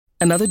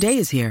Another day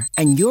is here,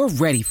 and you're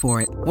ready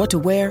for it. What to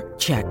wear?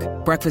 Check.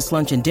 Breakfast,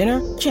 lunch, and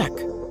dinner? Check.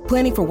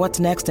 Planning for what's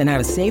next and how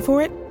to save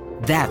for it?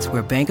 That's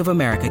where Bank of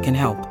America can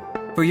help.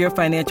 For your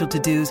financial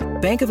to-dos,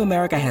 Bank of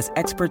America has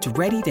experts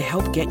ready to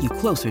help get you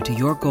closer to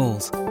your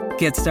goals.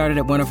 Get started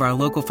at one of our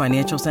local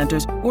financial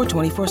centers or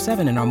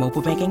 24/7 in our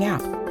mobile banking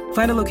app.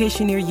 Find a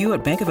location near you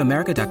at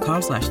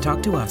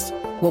bankofamerica.com/talktous.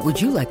 What would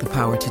you like the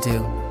power to do?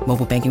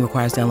 Mobile banking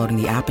requires downloading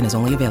the app and is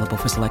only available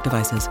for select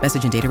devices.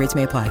 Message and data rates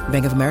may apply.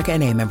 Bank of America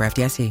NA, member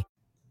FDIC.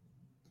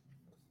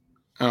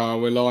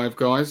 We're live,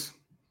 guys.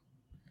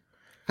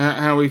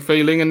 How are we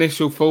feeling?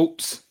 Initial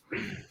thoughts?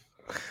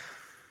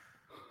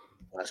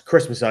 That's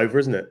Christmas over,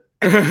 isn't it?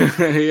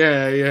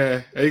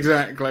 Yeah,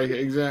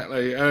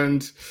 exactly.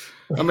 And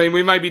I mean,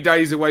 we may be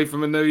days away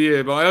from a new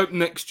year, but I hope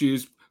next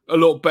year's a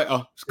lot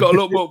better. It's got a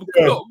lot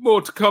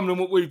more to come than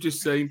what we've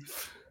just seen.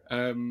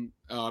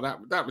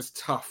 That was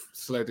tough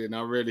sledding.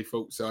 I really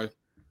thought so.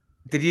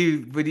 Were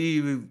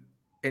you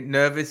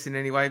nervous in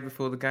any way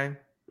before the game?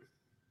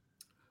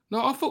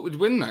 No, I thought we'd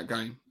win that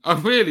game. I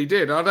really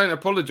did. I don't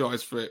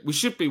apologise for it. We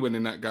should be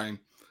winning that game.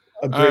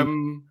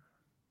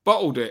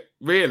 Bottled it,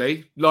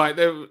 really. Like,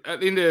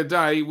 at the end of the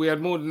day, we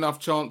had more than enough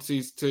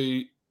chances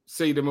to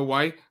see them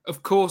away.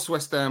 Of course,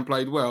 West Ham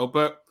played well,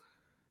 but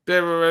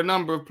there were a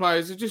number of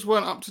players who just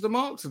weren't up to the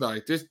mark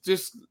today.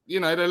 Just they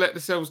let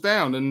themselves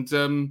down, and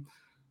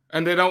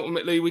then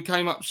ultimately we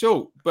came up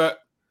short. But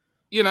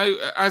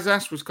as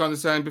Ash was kind of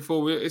saying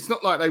before, it's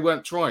not like they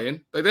weren't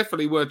trying. They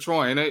definitely were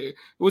trying. It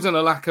wasn't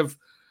a lack of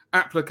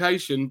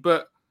application,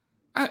 but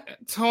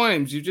at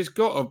times you've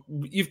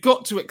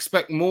got to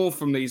expect more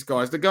from these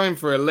guys. They're going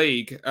for a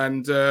league,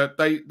 and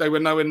they were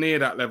nowhere near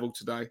that level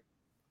today.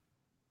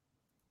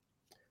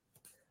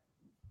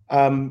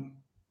 I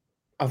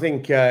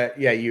think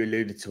you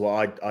alluded to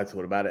what I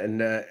thought about it,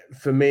 and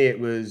for me it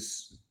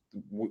was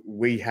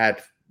we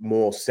had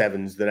more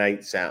 7s than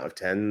 8s out of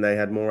 10. They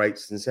had more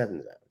 8s than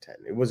 7s out of 10.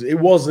 It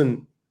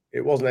wasn't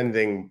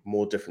anything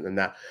more different than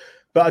that.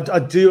 But I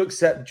do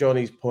accept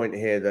Johnny's point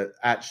here that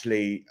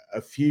actually a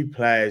few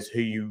players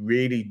who you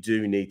really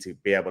do need to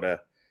be able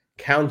to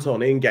count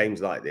on in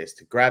games like this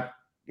to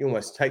you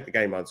almost take the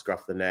game by the scruff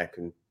of the neck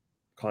and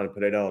kind of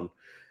put it on.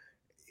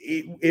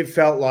 It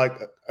felt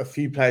like a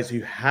few players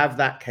who have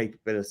that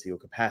capability or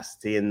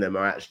capacity in them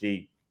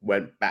actually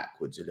went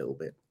backwards a little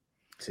bit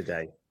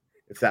today,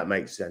 if that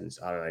makes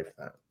sense. I don't know if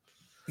that.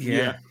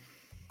 Yeah,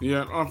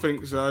 I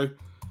think so.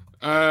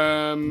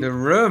 The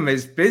room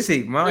is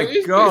busy. My it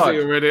is God,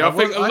 busy already. I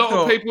think a lot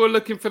of people are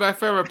looking for their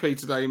therapy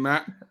today,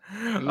 Matt.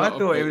 I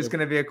thought it was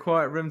going to be a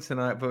quiet room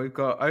tonight, but we've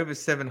got over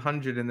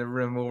 700 in the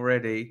room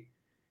already.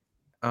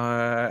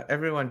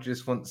 Everyone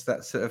just wants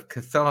that sort of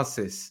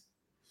catharsis,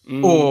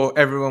 or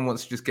everyone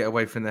wants to just get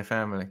away from their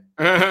family.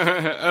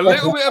 A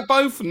little bit of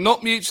both,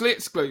 not mutually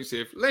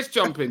exclusive. Let's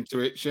jump into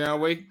it, shall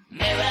we?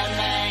 Mirror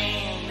man,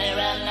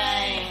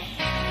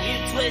 you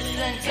twist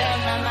and turn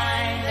my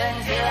mind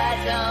until I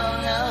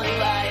don't know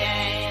who I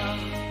am.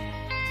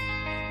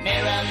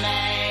 Mirror man.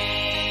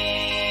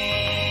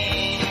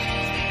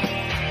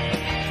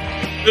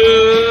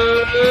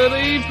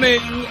 Good evening,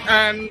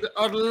 and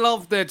I'd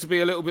love there to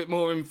be a little bit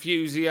more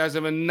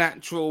enthusiasm and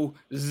natural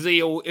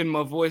zeal in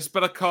my voice,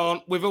 but I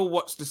can't. We've all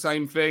watched the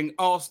same thing.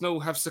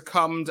 Arsenal have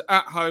succumbed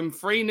at home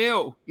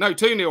 3-0. No,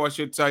 2-0, I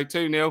should say.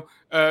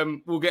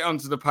 2-0. We'll get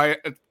onto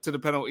the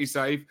penalty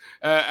save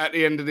at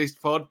the end of this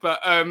pod.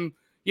 But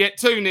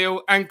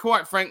 2-0, and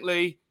quite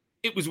frankly,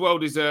 it was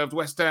well-deserved.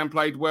 West Ham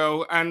played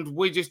well, and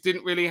we just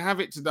didn't really have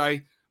it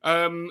today.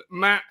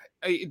 Matt,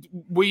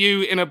 were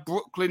you in a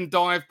Brooklyn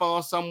dive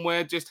bar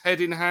somewhere, just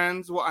head in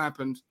hands? What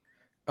happened?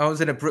 I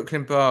was in a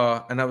Brooklyn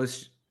bar, and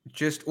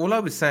all I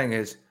was saying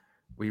is,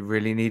 we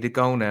really need a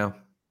goal now.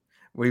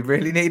 We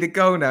really need a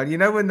goal now. You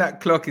know when that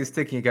clock is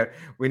ticking, you go,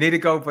 we need a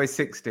goal by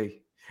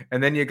 60.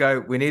 And then you go,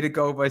 we need a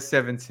goal by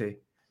 70.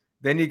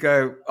 Then you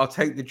go, I'll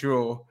take the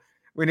draw.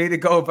 We need a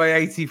goal by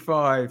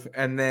 85.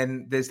 And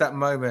then there's that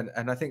moment,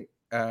 and I think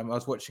I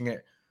was watching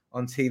it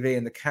on TV,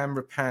 and the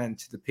camera panned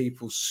to the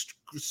people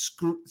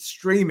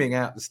streaming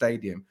out the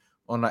stadium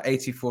on like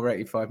 84,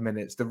 85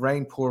 minutes, the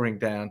rain pouring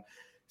down.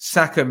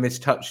 Saka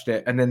mistouched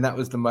it, and then that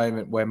was the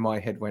moment where my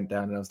head went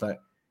down, and I was like,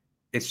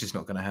 it's just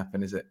not going to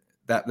happen, is it?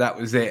 That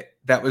was it.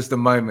 That was the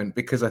moment,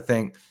 because I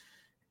think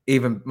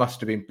even must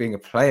have been being a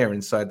player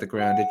inside the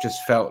ground, it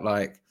just felt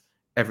like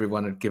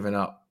everyone had given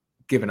up.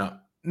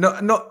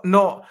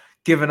 Not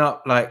given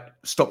up, like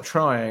stop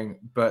trying,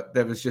 but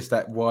there was just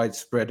that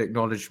widespread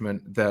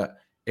acknowledgement that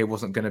it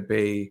wasn't going to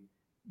be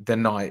the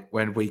night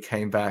when we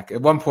came back.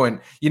 At one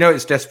point,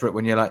 it's desperate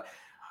when you're like,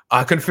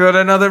 I can feel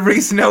another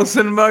Reiss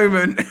Nelson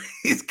moment.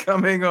 He's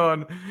coming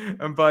on.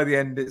 And by the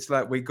end, it's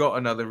like we got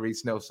another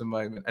Reiss Nelson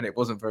moment, and it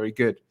wasn't very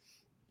good.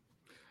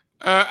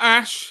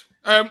 Ash,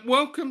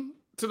 welcome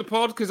to the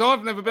pod, because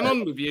I've never been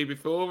on with you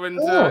before. And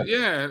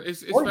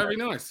it's very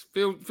nice.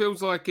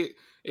 Feels like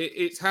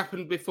it's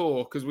happened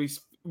before, because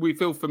we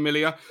feel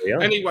familiar. Yeah.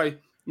 Anyway,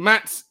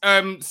 Matt's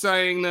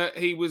saying that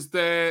he was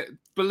there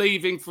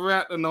believing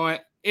throughout the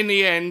night, in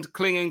the end,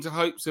 clinging to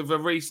hopes of a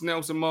Reiss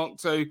Nelson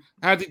Mark II.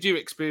 How did you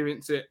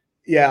experience it?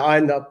 Yeah, I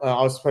end up.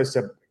 I was supposed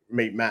to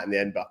meet Matt in the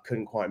end, but I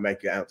couldn't quite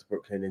make it out to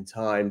Brooklyn in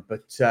time.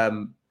 But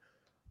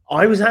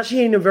I was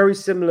actually in a very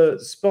similar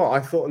spot. I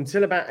thought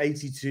until about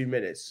 82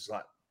 minutes, it's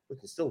like we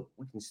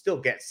can still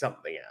get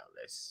something out of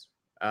this.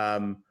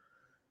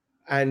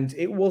 And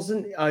it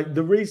wasn't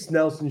the Reece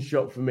Nelson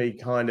shot for me.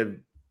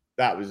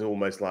 That was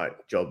almost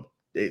like job.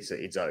 It's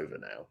over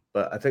now.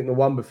 But I think the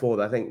one before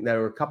that, I think there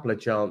were a couple of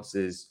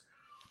chances.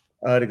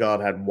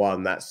 Ødegaard had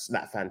one. That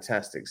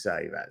fantastic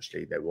save.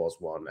 Actually, there was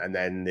one, and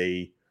then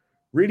the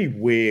really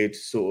weird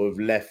sort of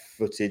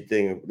left-footed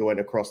thing that went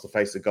across the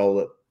face of goal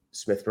that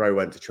Smith Rowe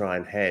went to try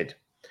and head.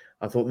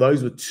 I thought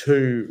those were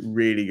two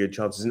really good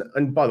chances.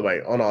 And by the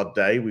way, on our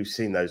day, we've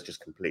seen those just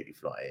completely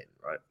fly in,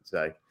 right?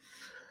 So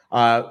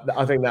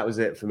I think that was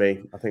it for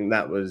me. I think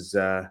that was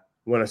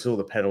when I saw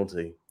the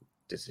penalty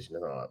decision. I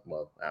thought,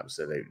 well,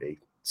 absolutely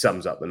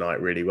sums up the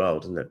night really well,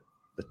 doesn't it?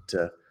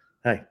 But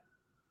hey.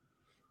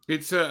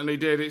 It certainly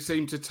did. It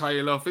seemed to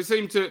tail off. It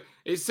seemed to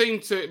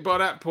by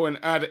that point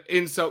add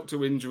insult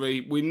to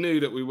injury. We knew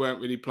that we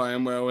weren't really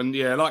playing well. And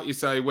yeah, like you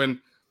say,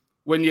 when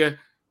you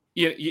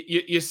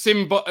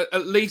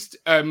at least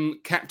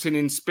captain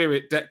in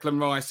spirit, Declan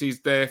Rice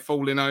is there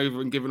falling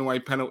over and giving away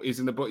penalties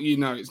in the book. You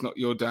know it's not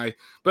your day.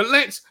 But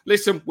let's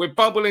listen, we're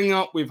bubbling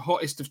up with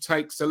hottest of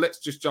takes, so let's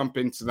just jump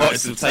into that.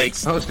 Hottest of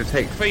takes. Hottest of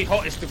takes. The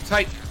hottest of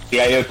takes. The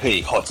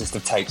AOP, hottest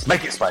of takes.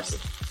 Make it spicy.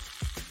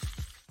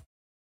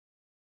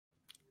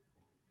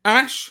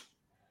 Ash,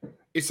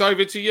 it's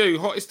over to you.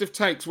 Hottest of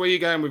takes. Where are you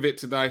going with it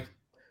today?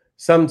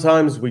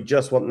 Sometimes we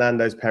just want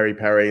Nando's peri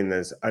peri and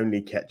there's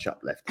only ketchup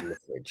left in the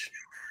fridge.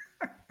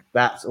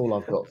 That's all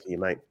I've got for you,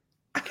 mate.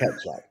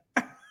 Ketchup.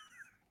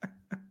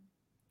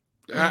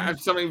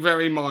 Something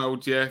very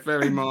mild, yeah,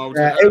 very mild.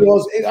 It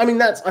was.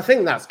 I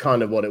think that's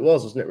kind of what it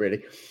was, wasn't it?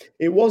 Really,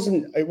 it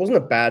wasn't a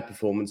bad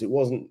performance. It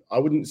wasn't. I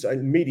wouldn't say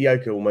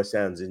mediocre. Almost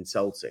sounds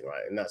insulting,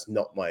 right? And that's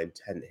not my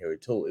intent here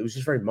at all. It was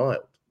just very mild.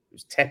 It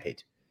was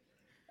tepid,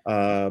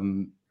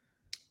 and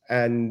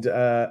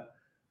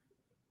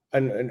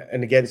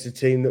against a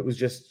team that was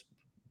just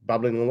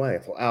bubbling away. I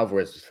thought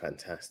Alvarez was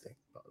fantastic.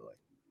 By the way,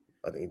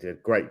 I think he did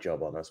a great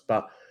job on us.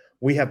 But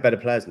we have better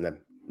players than them.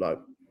 Like,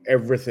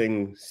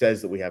 everything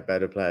says that we have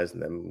better players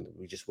than them.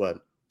 We just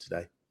weren't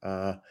today.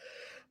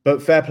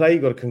 But fair play.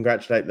 You've got to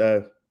congratulate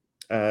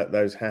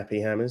those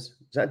happy hammers.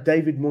 Is that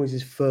David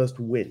Moyes' first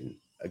win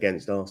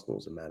against Arsenal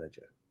as a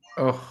manager?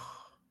 Oh,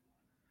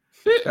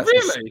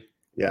 really?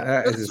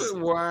 Yeah.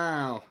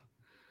 Wow.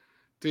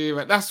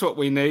 Dear, that's what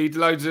we need.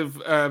 Loads of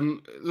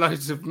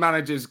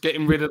managers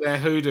getting rid of their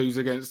hoodoos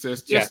against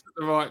us just at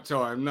the right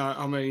time. No,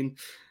 I mean,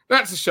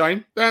 that's a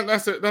shame.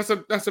 That's a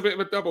bit of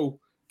a double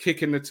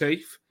kick in the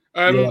teeth.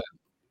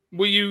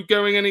 Were you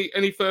going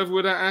any further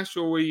with that, Ash,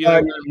 or were you?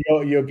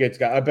 You're good to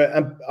go. But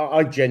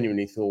I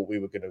genuinely thought we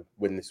were going to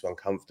win this one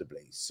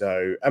comfortably.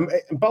 So, and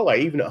by the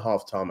way, even at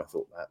half time, I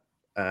thought that,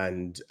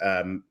 and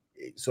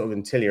sort of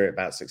until you're at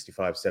about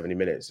 65, 70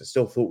 minutes, I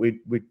still thought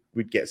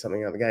we'd get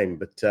something out of the game,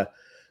 but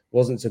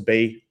wasn't to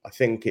be. I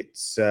think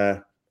it's.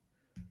 I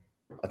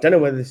don't know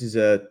whether this is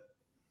a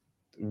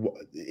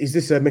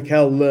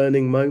Mikel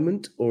learning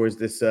moment, or is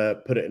this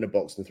put it in a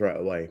box and throw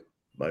it away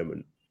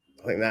moment?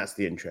 I think that's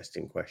the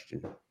interesting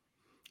question.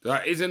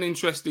 That is an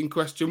interesting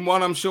question.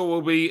 One I'm sure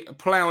we'll be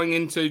ploughing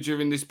into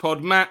during this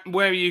pod. Matt,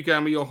 where are you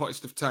going with your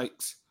hottest of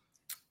takes?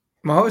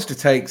 My hottest of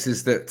takes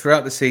is that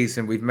throughout the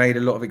season, we've made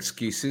a lot of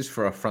excuses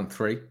for our front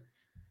three.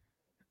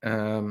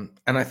 And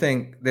I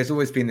think there's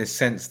always been this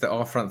sense that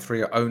our front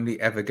three are only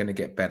ever going to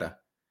get better.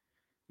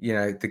 You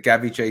know, the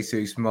Gabby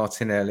Jesus,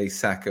 Martinelli,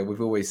 Saka,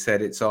 we've always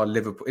said it's our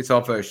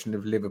version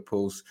of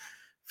Liverpool's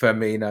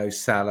Firmino,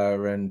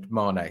 Salah and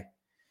Mane.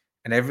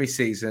 And every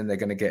season, they're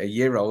going to get a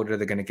year older.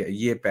 They're going to get a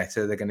year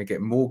better. They're going to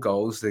get more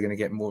goals. They're going to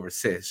get more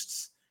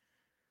assists.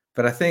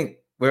 But I think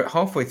we're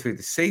halfway through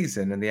the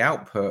season and the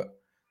output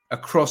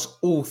across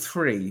all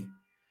three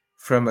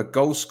from a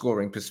goal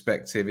scoring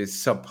perspective is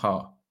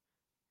subpar.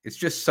 It's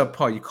just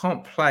subpar. You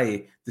can't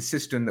play the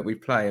system that we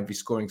play and be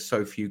scoring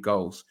so few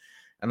goals.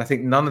 And I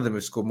think none of them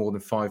have scored more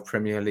than 5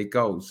 Premier League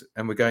goals.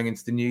 And we're going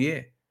into the new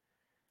year.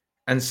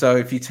 And so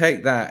if you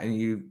take that and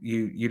you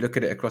look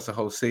at it across the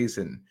whole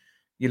season,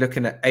 you're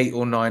looking at 8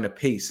 or 9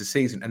 apiece a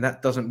season, and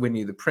that doesn't win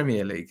you the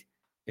Premier League.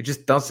 It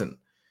just doesn't.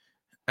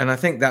 And I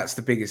think that's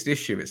the biggest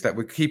issue. It's that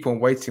we keep on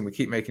waiting. We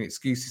keep making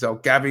excuses. Oh,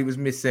 Gabby was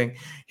missing.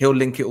 He'll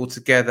link it all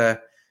together.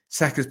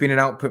 Saka's been an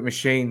output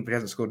machine, but he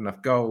hasn't scored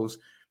enough goals.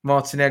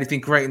 Martinelli's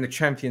been great in the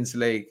Champions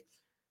League.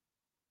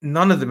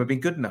 None of them have been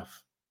good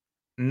enough.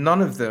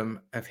 None of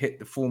them have hit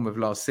the form of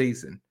last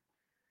season.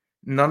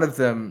 None of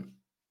them,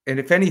 and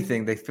if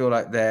anything, they feel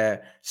like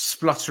they're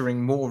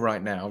spluttering more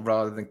right now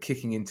rather than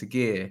kicking into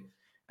gear.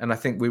 And I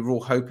think we were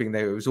all hoping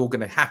that it was all going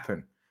to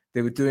happen.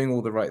 They were doing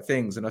all the right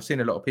things. And I've seen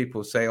a lot of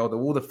people say, oh,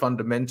 all the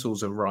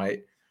fundamentals are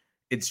right.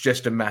 It's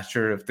just a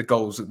matter of the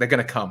goals. They're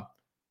going to come.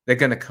 They're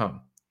going to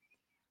come.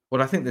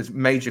 Well, I think there's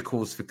major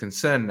cause for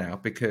concern now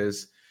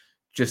because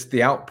just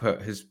the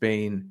output has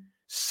been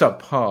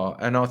subpar.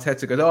 And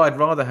Arteta goes, "Oh, I'd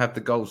rather have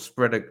the goals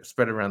spread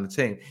around the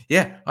team."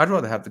 Yeah, I'd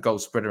rather have the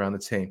goals spread around the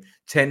team.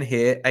 10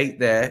 here, 8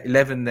 there,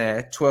 11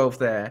 there, 12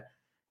 there,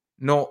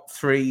 not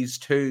 3s,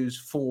 2s,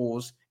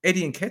 4s.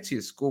 Eddie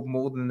Nketiah scored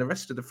more than the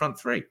rest of the front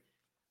three.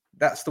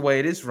 That's the way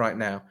it is right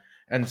now.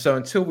 And so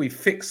until we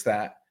fix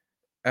that,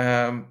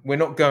 we're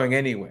not going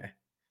anywhere.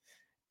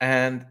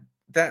 And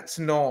that's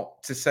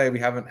not to say we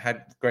haven't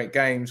had great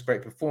games,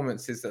 great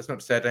performances. That's not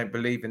to say I don't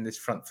believe in this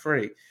front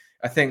three.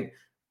 I think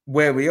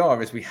where we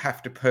are is we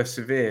have to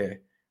persevere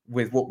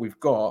with what we've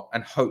got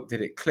and hope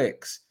that it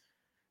clicks.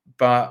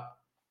 But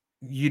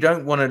you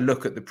don't want to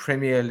look at the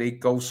Premier League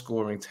goal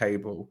scoring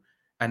table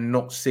and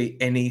not see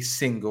any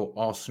single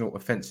Arsenal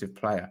offensive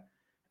player.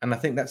 And I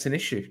think that's an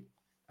issue.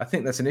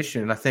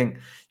 And I think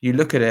you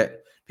look at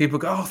it, people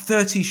go, "Oh,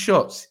 30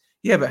 shots."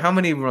 Yeah, but how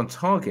many were on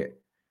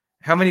target?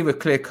 How many were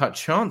clear-cut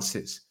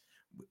chances?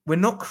 We're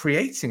not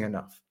creating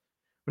enough.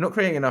 We're not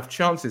creating enough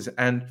chances,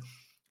 and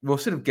we'll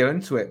sort of go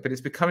into it, but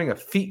it's becoming a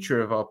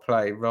feature of our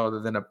play rather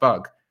than a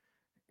bug.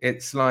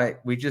 It's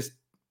like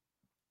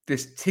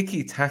this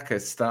tiki-taka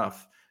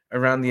stuff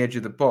around the edge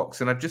of the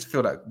box, and I just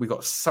feel like we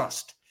got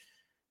sussed.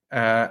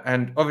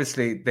 And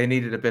obviously, they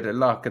needed a bit of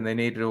luck, and they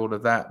needed all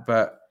of that.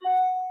 But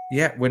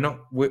yeah,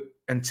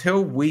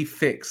 until we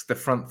fix the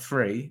front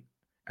three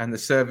and the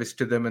service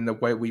to them and the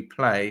way we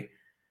play.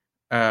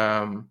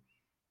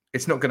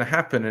 It's not going to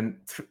happen. And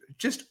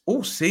just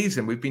all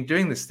season, we've been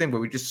doing this thing where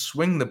we just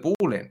swing the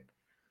ball in.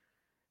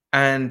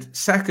 And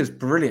Saka's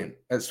brilliant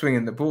at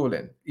swinging the ball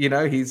in. You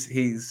know,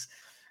 he's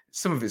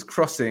some of his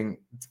crossing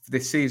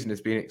this season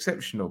has been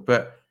exceptional.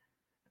 But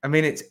I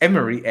mean, it's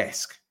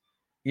Emery-esque.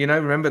 You know,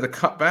 remember the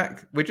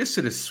cutback? We're just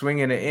sort of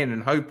swinging it in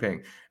and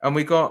hoping. And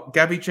we got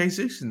Gabby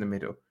Jesus in the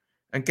middle.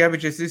 And Gabby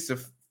Jesus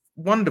is a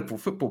wonderful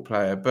football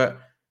player, but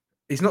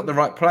he's not the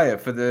right player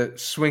for the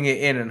swing it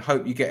in and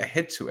hope you get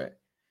ahead to it.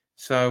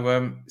 So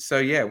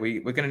yeah,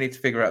 we're going to need to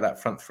figure out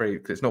that front three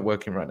because it's not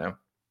working right now.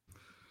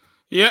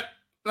 Yeah,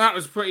 that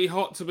was pretty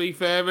hot, to be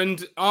fair.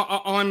 And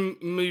I'm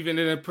moving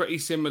in a pretty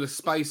similar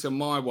space on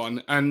my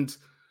one. And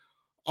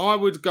I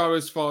would go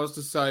as far as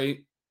to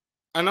say,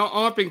 and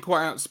I've been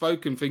quite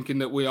outspoken thinking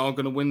that we are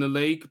going to win the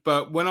league.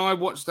 But when I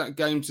watched that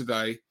game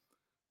today,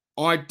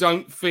 I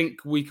don't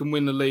think we can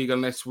win the league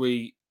unless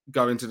we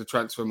go into the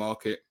transfer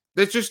market.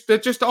 There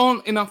just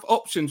aren't enough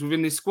options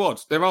within this squad.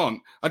 There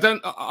aren't.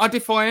 I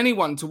defy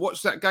anyone to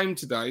watch that game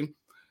today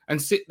and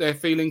sit there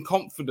feeling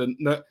confident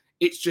that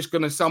it's just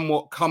going to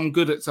somewhat come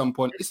good at some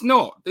point. It's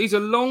not. These are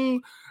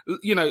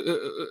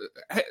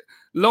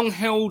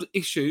long-held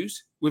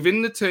issues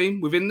within the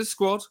team, within the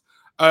squad.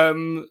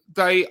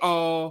 They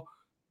are.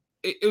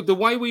 The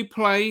way we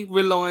play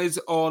relies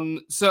on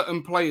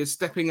certain players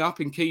stepping up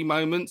in key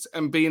moments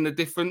and being the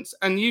difference.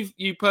 And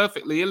you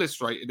perfectly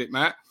illustrated it,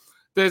 Matt.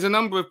 There's a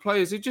number of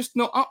players who are just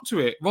not up to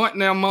it. Right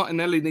now,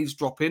 Martinelli needs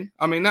dropping.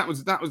 I mean, that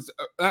was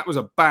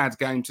a bad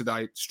game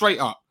today. Straight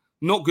up,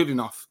 not good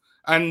enough.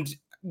 And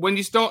when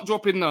you start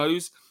dropping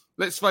those,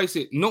 let's face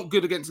it, not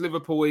good against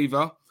Liverpool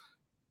either.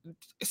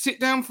 Sit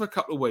down for a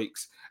couple of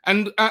weeks,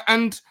 and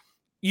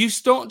you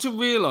start to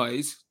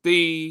realise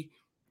the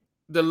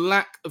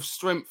lack of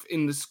strength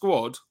in the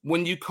squad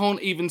when you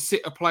can't even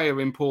sit a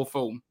player in poor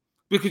form,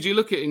 because you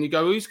look at it and you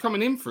go, who's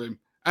coming in for him?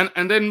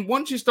 And then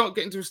once you start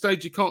getting to a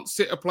stage you can't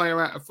sit a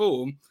player out of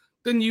form,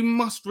 then you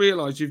must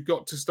realise you've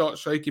got to start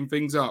shaking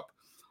things up.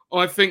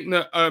 I think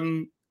that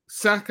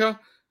Saka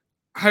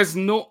has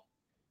not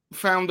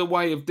found a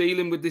way of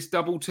dealing with this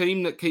double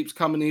team that keeps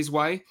coming his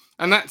way.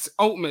 And that's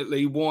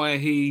ultimately why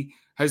he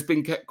has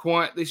been kept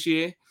quiet this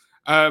year.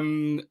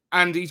 And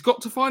he's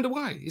got to find a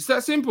way. It's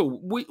that simple.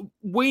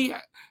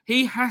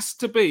 He has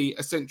to be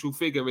a central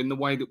figure in the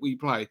way that we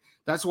play.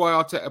 That's why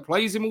Arteta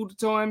plays him all the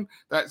time.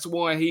 That's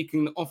why he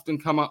can often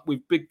come up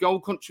with big goal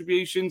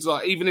contributions.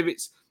 Like, even if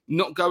it's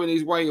not going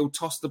his way, he'll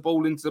toss the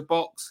ball into the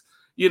box.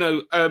 You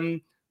know,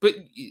 but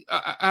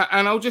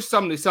and I'll just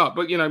sum this up.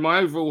 But you know, my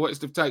overall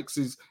hottest of takes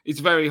is it's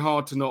very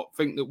hard to not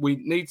think that we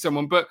need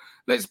someone. But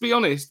let's be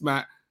honest,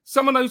 Matt.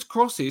 Some of those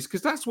crosses,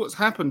 because that's what's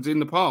happened in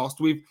the past.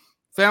 We've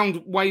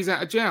found ways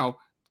out of jail.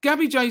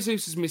 Gabby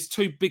Jesus has missed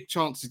 2 big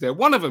chances there.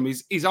 One of them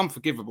is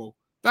unforgivable.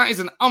 That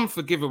is an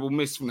unforgivable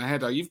miss from the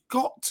header. You've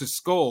got to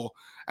score.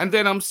 And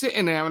then I'm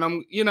sitting there and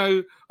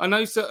I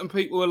know certain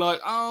people are like,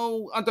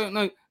 oh, I don't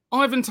know.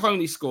 Ivan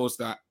Toney scores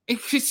that. He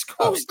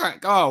scores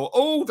that goal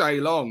all day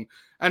long.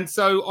 And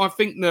so I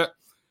think that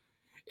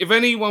if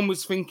anyone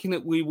was thinking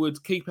that we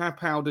would keep our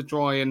powder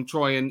dry and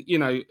try and,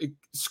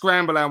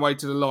 scramble our way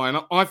to the line,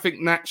 I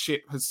think that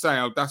ship has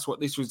sailed. That's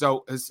what this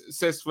result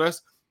says for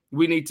us.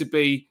 We need to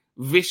be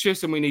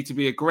vicious and we need to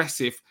be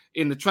aggressive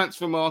in the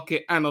transfer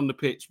market and on the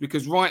pitch,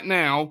 because right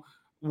now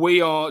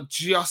we are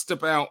just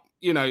about,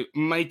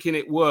 making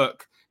it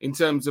work in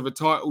terms of a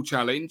title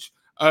challenge.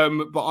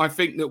 But I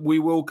think that we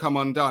will come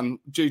undone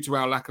due to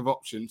our lack of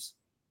options.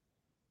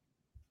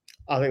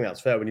 I think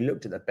that's fair. When you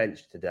looked at the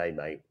bench today,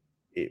 mate,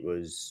 it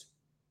was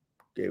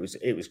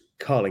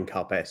Carling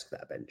Cup-esque,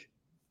 that bench.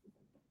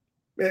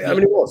 I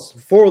mean, it was.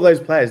 4 of those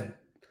players,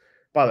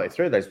 by the way,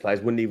 3 of those players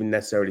wouldn't even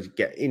necessarily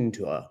get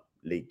into a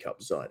League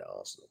Cup side at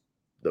Arsenal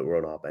that were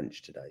on our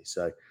bench today.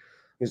 So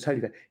it's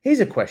totally fair. Here's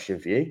a question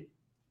for you.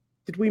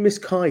 Did we miss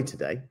Kai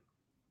today?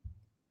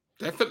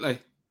 Definitely.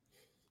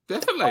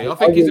 I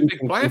think he's a big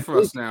player for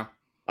us now.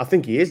 I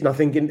think he is, and I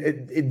think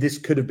this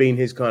could have been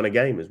his kind of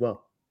game as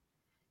well.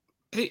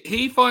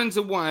 He finds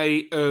a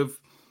way of,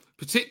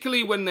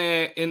 particularly when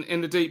they're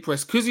in the deep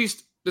press,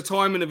 because the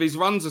timing of his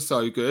runs are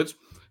so good,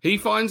 he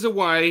finds a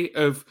way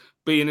of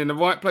being in the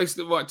right place at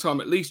the right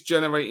time, at least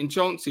generating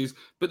chances.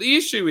 But the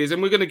issue is,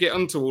 and we're going to get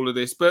onto all of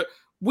this, but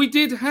we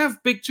did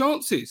have big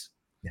chances.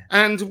 Yeah.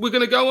 And we're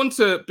going to go on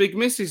to big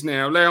misses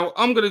now. Now,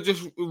 I'm going to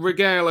just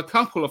regale a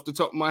couple off the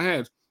top of my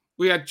head.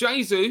 We had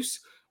Jesus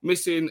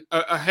missing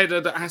a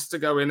header that has to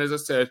go in, as I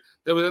said.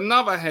 There was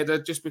another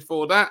header just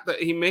before that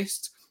he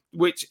missed,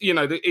 which,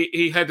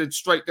 he headed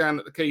straight down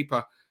at the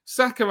keeper.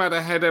 Saka had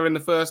a header in the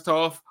first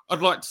half.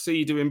 I'd like to see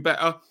you doing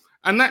better.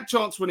 And that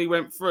chance when he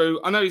went through,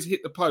 I know he's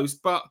hit the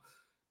post, but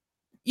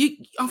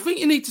I think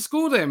you need to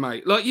score there,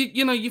 mate. Like,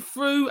 you're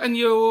through and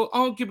you're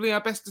arguably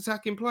our best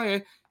attacking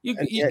player.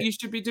 You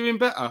should be doing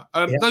better.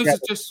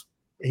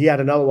 He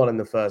had another one in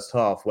the first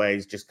half where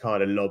he's just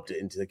kind of lobbed it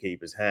into the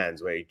keeper's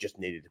hands, where he just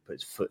needed to put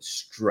his foot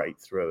straight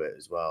through it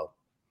as well.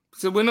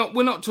 So we're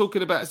not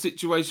talking about a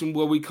situation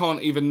where we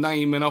can't even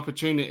name an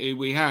opportunity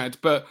we had,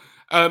 but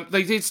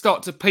they did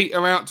start to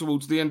peter out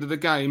towards the end of the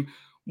game.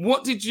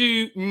 What did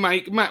you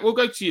make, Matt? We'll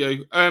go to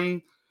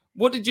you.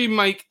 What did you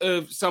make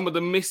of some of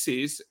the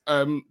misses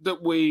that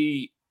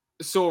we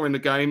saw in the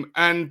game?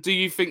 And do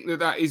you think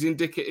that is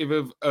indicative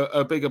of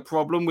a bigger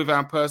problem with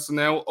our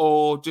personnel,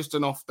 or just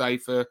an off day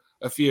for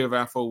a few of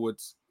our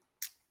forwards?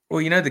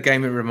 Well, the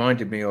game it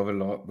reminded me of a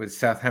lot was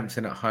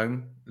Southampton at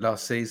home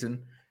last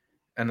season.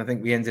 And I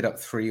think we ended up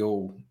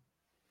 3-3,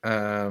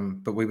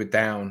 but we were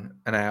down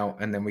and out,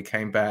 and then we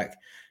came back.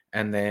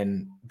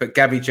 But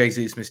Gabby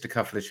Jesus missed a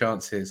couple of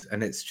chances.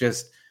 And it's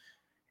just,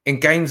 in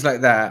games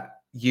like that,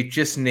 you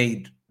just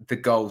need the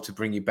goal to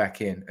bring you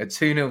back in. At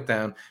 2-0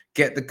 down,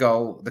 get the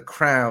goal, the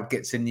crowd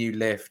gets a new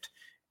lift,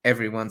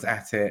 everyone's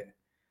at it.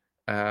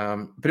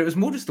 But it was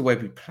more just the way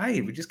we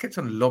played. We just kept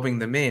on lobbing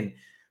them in.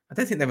 I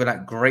don't think they were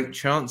like great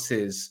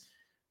chances,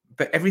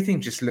 but everything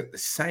just looked the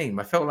same.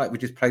 I felt like we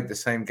just played the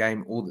same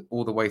game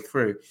all the way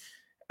through.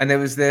 And there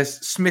was this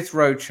Smith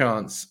Rowe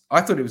chance.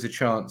 I thought it was a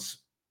chance.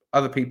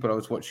 Other people I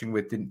was watching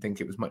with didn't think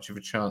it was much of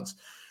a chance.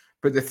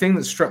 But the thing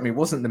that struck me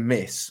wasn't the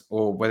miss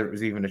or whether it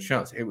was even a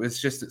chance. It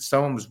was just that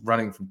someone was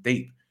running from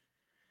deep,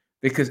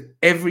 because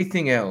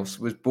everything else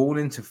was ball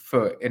into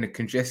foot in a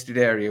congested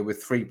area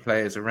with 3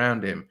 players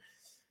around him.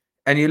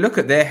 And you look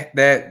at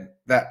the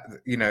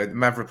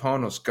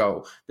Mavropanos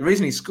goal. The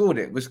reason he scored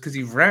it was because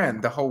he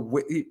ran the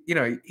whole,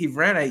 he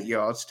ran 8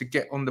 yards to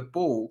get on the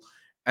ball,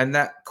 and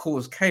that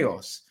caused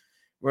chaos.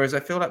 Whereas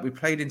I feel like we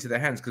played into their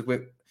hands because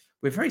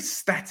we're very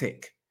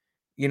static.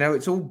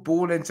 It's all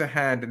ball into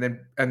hand and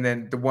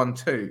then the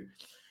 1-2.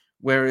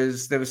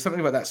 Whereas there was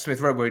something about that Smith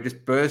Rowe where he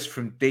just burst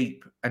from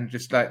deep and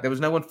just like there was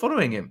no one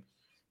following him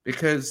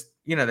because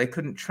they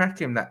couldn't track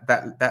him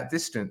that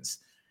distance.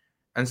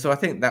 And so I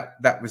think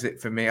that was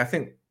it for me. I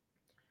think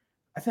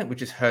we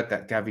just heard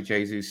that Gabby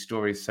Jesus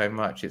story so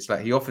much. It's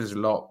like he offers a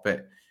lot,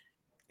 but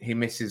he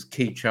misses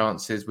key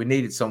chances. We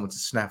needed someone to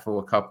snaffle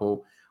a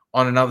couple.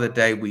 On another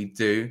day, we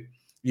do.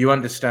 You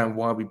understand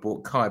why we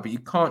bought Kai, but you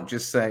can't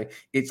just say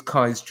it's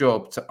Kai's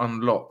job to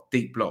unlock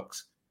deep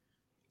blocks.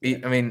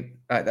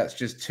 That's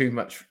just too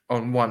much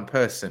on one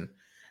person.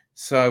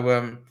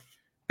 So,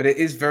 but it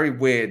is very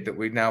weird that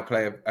we now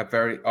play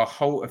our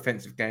whole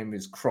offensive game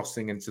is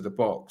crossing into the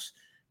box,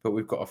 but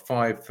we've got a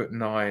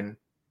 5'9"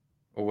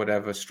 or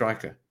whatever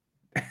striker.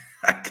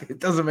 It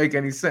doesn't make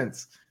any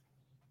sense.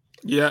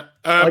 Yeah.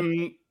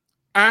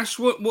 Ash,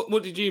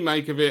 what did you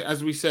make of it?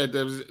 As we said,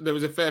 there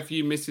was a fair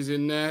few misses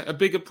in there. A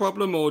bigger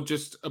problem or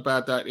just a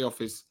bad day at the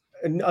office?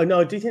 No,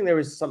 I do think there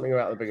is something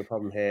about the bigger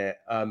problem here,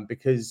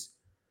 because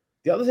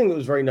the other thing that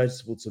was very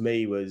noticeable to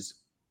me was,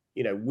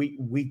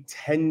 we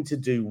tend to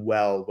do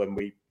well when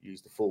we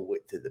use the full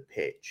width of the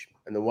pitch.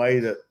 And the way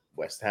that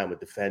West Ham were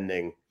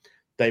defending,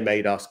 they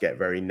made us get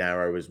very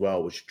narrow as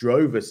well, which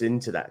drove us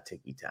into that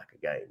tiki-taka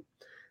game.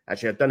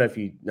 Actually, I don't know if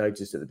you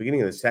noticed at the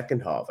beginning of the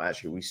second half,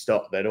 we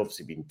stopped. They'd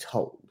obviously been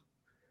told.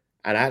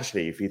 And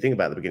actually, if you think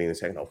about the beginning of the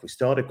second half, we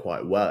started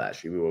quite well,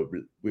 actually.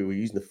 We were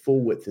using the full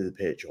width of the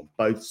pitch on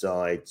both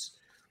sides.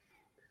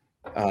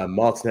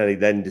 Martinelli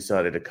then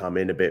decided to come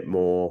in a bit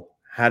more,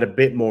 had a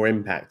bit more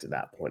impact at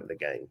that point of the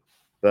game.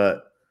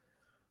 But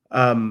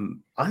I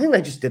think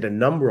they just did a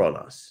number on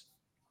us,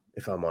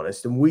 if I'm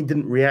honest, and we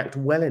didn't react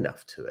well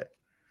enough to it.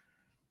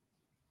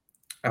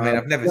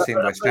 I've never seen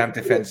West Ham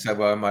defend so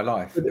well in my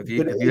life. Have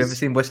you ever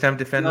seen West Ham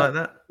defend like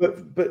that?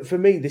 But for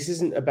me, this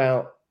isn't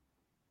about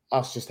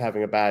us just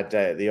having a bad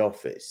day at the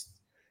office.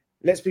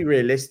 Let's be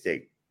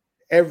realistic.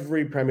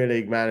 Every Premier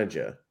League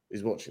manager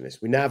is watching this.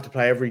 We now have to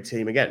play every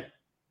team again.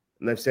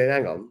 And they've said,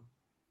 hang on,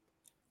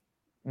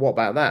 what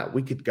about that?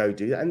 We could go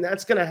do that. And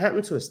that's going to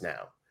happen to us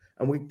now.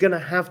 And we're going to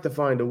have to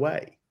find a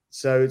way.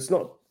 So it's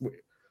not,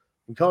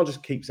 we can't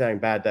just keep saying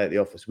bad day at the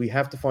office. We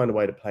have to find a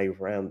way to play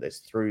around this,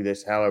 through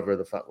this, however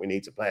the fuck we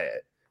need to play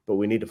it. but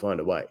we need to find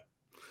a way.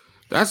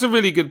 That's a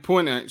really good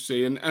point,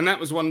 actually. And that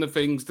was one of the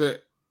things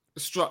that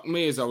struck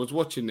me as I was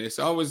watching this.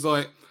 I was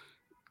like,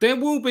 there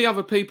will be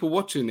other people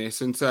watching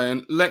this and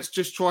saying, let's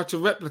just try to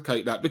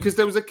replicate that, because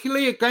there was a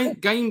clear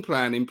game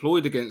plan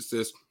employed against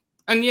us.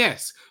 And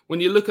yes, when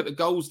you look at the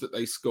goals that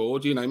they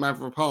scored,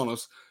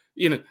 Mavropanos,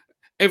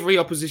 every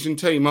opposition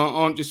team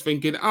aren't just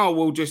thinking, oh,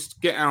 we'll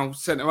just get our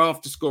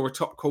centre-half to score a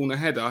top corner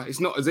header. It's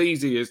not as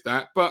easy as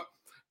that. But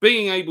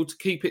being able to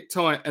keep it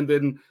tight and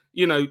then,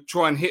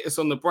 try and hit us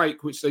on the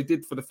break, which they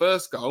did for the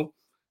first goal,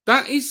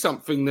 that is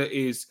something that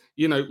is,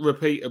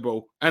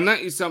 repeatable. And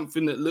that is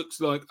something that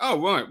looks like,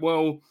 oh, right,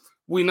 well,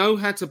 we know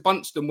how to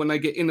bunch them when they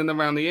get in and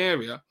around the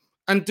area.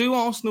 And do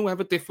Arsenal have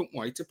a different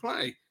way to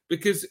play?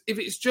 Because if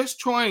it's just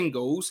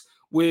triangles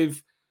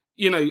with,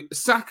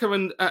 Saka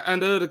and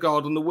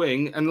Ødegaard on the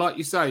wing, and like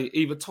you say,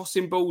 either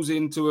tossing balls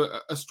into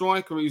a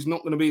striker who's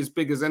not going to be as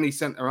big as any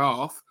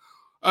centre-half,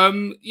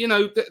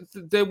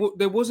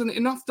 there wasn't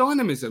enough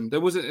dynamism.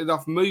 There wasn't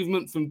enough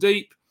movement from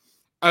deep.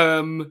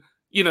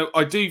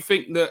 I do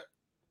think that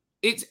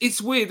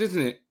it's weird,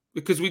 isn't it?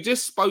 Because we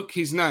just spoke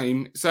his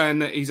name, saying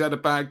that he's had a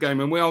bad game,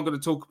 and we are going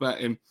to talk about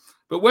him.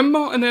 But when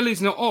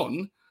Martinelli's not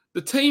on,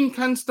 the team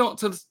can start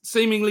to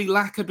seemingly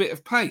lack a bit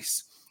of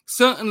pace,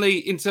 certainly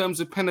in terms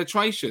of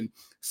penetration.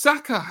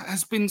 Saka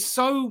has been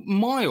so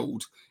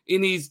mild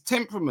in his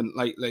temperament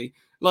lately,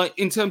 like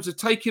in terms of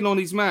taking on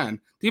his man.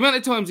 The amount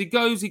of times he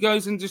goes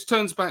and just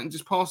turns back and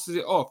just passes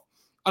it off.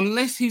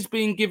 Unless he's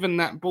being given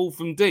that ball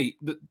from deep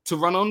to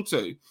run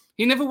onto,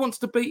 he never wants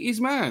to beat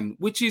his man,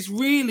 which is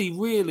really,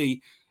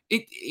 really,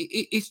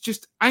 it's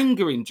just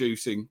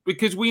anger-inducing,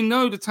 because we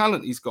know the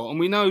talent he's got, and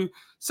we know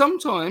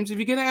sometimes if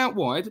you get it out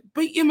wide,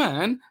 beat your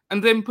man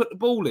and then put the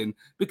ball in,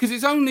 because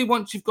it's only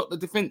once you've got the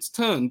defence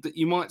turned that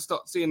you might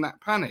start seeing that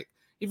panic.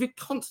 If you're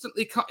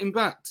constantly cutting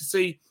back to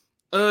see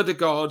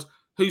Ødegaard,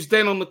 who's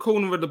then on the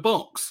corner of the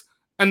box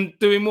and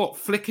doing what?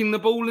 Flicking the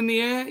ball in the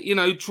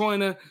air,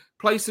 trying to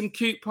play some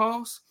cute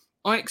pass.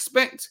 I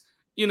expect,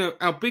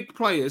 our big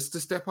players to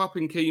step up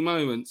in key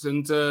moments.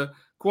 And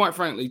quite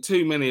frankly,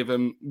 too many of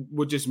them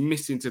were just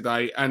missing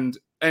today and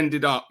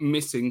ended up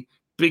missing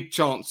big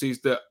chances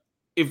that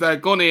if they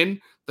had gone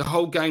in, the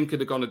whole game could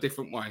have gone a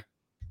different way.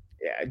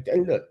 Yeah,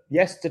 and look,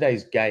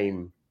 yesterday's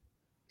game,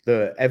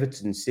 the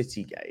Everton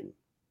City game,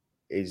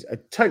 is a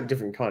totally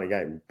different kind of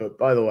game. But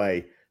by the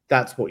way,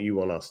 that's what you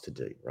want us to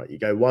do, right? You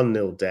go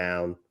 1-0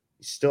 down,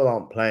 you still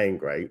aren't playing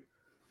great.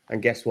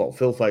 And guess what?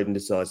 Phil Foden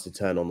decides to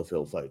turn on the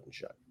Phil Foden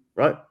show,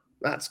 right?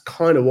 That's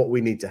kind of what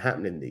we need to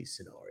happen in these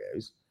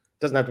scenarios.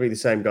 Doesn't have to be the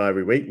same guy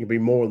every week. It can be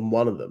more than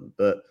one of them.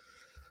 But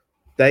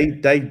they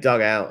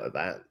dug out of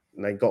that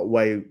and they got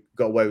away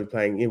with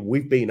playing.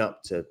 We've been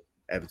up to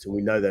Everton.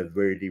 We know they're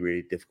really,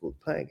 really difficult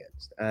to play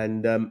against.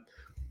 And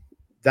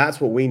that's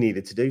what we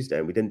needed to do today,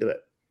 and we didn't do it.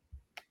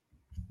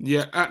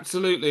 Yeah,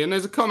 absolutely. And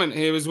there's a comment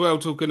here as well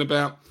talking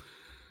about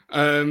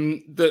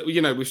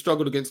that, we've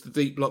struggled against the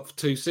deep block for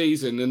 2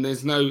 seasons, and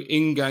there's no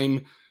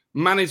in-game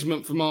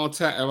management from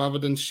Arteta other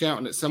than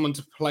shouting at someone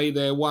to play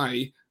their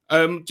way.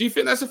 Do you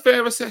think that's a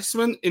fair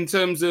assessment in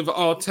terms of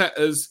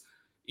Arteta's,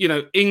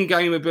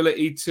 in-game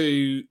ability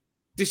to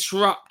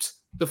disrupt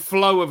the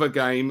flow of a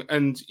game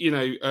and,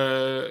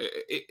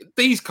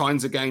 these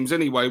kinds of games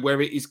anyway,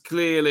 where it is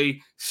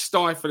clearly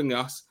stifling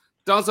us?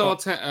 Does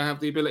Arteta have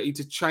the ability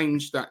to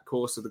change that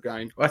course of the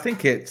game? I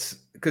think it's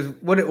because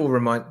what it all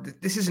reminds,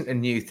 this isn't a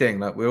new thing.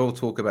 Like, we all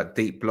talk about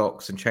deep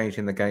blocks and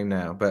changing the game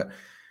now, but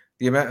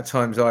the amount of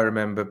times I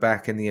remember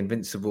back in the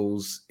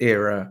Invincibles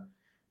era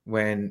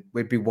when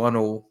we'd be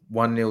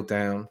 1-0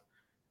 down,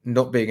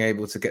 not being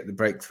able to get the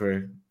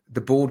breakthrough,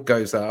 the board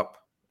goes up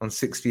on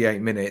 68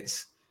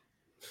 minutes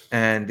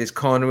and it's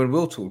Kanu and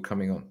Wiltord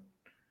coming on.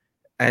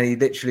 And he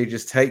literally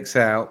just takes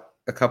out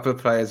a couple of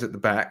players at the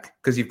back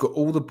because you've got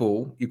all the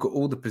ball, you've got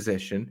all the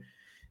possession,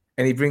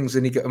 and he brings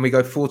and we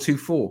go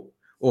 4-2-4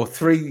 or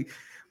 3,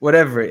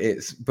 whatever it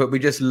is. But we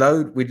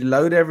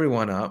load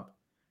everyone up,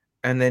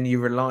 and then you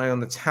rely on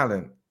the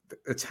talent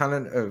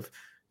of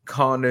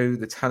Kanu,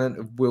 the talent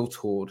of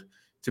Wiltord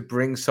to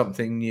bring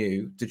something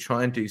new, to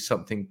try and do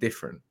something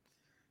different.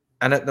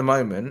 And at the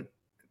moment,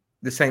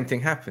 the same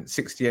thing happens.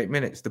 68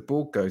 minutes, the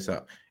ball goes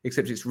up,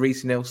 except it's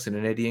Reiss Nelson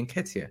and Eddie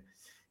Nketiah.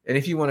 And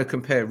if you want to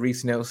compare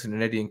Reiss Nelson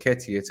and Eddie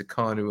Nketiah to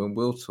Kanu and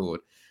Wiltord,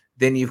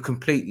 then you've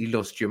completely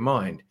lost your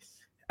mind.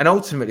 And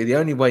ultimately, the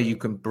only way you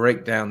can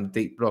break down the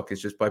deep block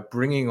is just by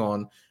bringing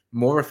on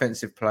more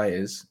offensive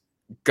players,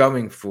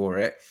 going for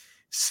it,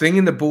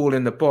 slinging the ball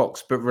in the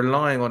box, but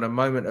relying on a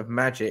moment of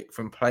magic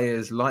from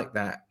players like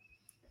that.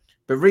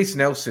 But Reiss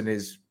Nelson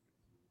is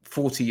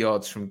 40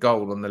 yards from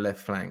goal on the left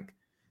flank.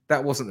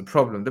 That wasn't the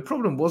problem. The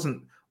problem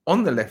wasn't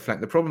on the left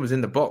flank. The problem was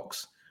in the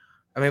box.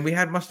 I mean, we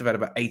must have had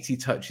about 80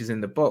 touches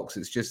in the box.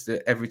 It's just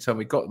that every time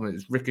we got them, it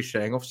was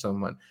ricocheting off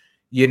someone.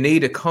 You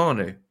need a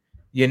Kanu.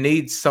 You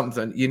need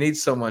something. You need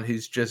someone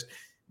who's just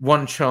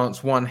one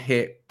chance, one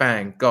hit,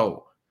 bang,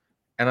 goal.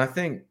 And I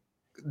think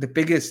the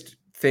biggest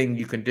thing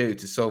you can do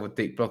to solve a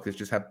deep block is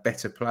just have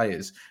better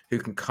players who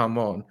can come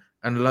on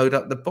and load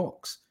up the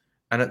box.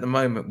 And at the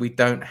moment, we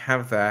don't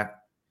have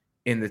that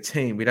in the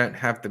team. We don't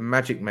have the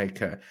magic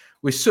maker.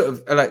 We're sort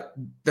of like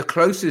the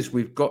closest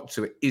we've got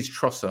to it is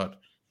Trossard.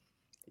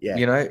 Yeah.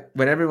 You know,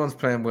 when everyone's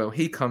playing well,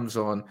 he comes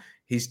on,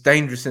 he's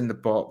dangerous in the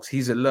box,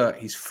 he's alert,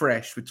 he's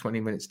fresh with 20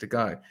 minutes to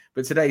go.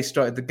 But today he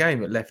started the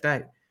game at left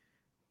 8.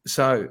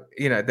 So,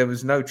 you know, there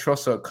was no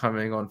Trossard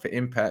coming on for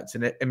impact,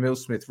 and Emile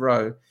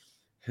Smith-Rowe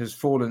has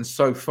fallen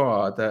so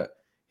far that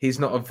he's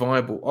not a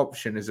viable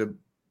option as a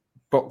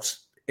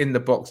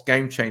in-the-box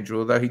game changer,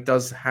 although he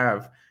does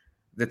have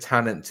the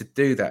talent to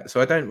do that.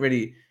 So I don't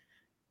really...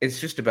 It's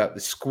just about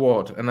the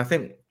squad. And I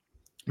think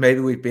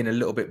maybe we've been a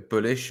little bit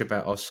bullish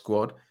about our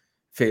squad,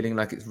 feeling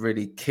like it's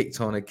really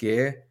kicked on a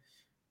gear.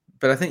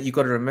 But I think you've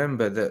got to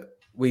remember that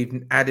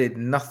we've added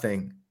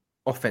nothing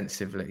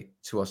offensively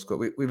to our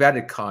squad. We've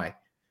added Kai,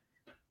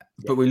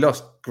 but we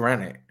lost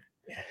Granit.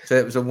 Yeah. So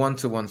it was a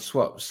one-to-one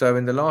swap. So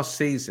in the last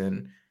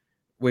season,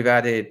 we've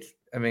added,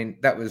 I mean,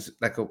 that was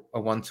like a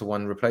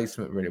one-to-one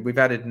replacement, really. We've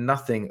added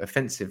nothing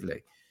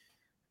offensively.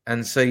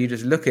 And so you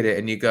just look at it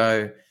and you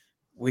go,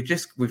 we've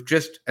just,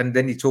 and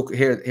then you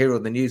hear all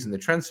the news in the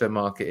transfer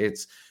market.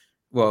 It's,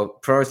 well,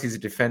 priority is a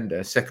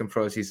defender, second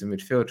priority is a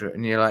midfielder.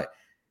 And you're like,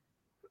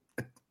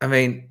 I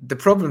mean, the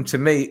problem to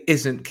me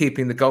isn't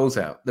keeping the goals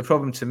out. The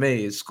problem to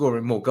me is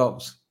scoring more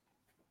goals.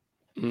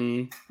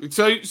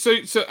 So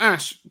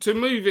Ash, to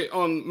move it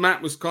on,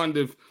 Matt was kind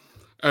of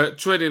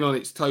treading on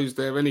its toes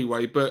there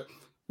anyway, but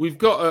we've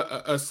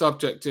got a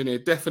subject in here,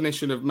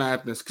 definition of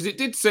madness, because it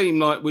did seem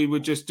like we were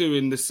just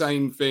doing the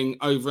same thing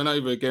over and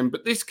over again,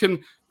 but this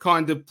can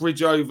kind of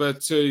bridge over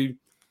to,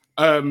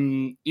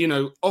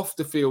 off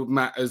the field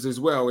matters as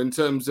well, in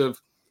terms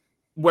of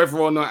whether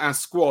or not our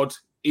squad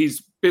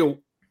is built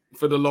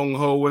for the long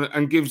haul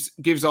and gives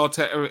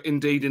Arteta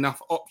indeed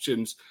enough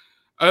options.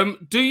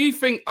 Do you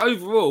think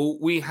overall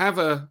we have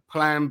a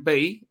plan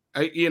B?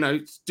 Do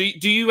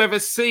you ever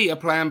see a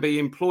plan B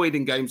employed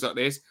in games like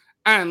this?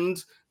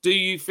 And do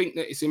you think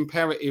that it's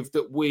imperative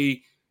that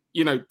we,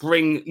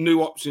 bring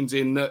new options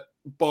in that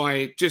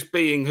by just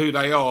being who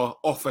they are,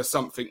 offer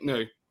something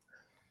new?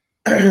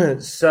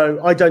 So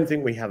I don't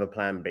think we have a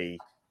plan B,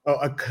 or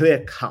a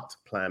clear-cut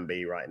plan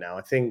B right now.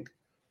 I think,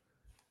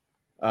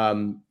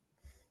 Arteta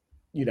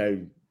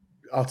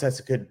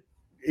could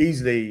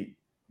easily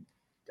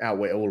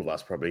outwit all of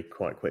us probably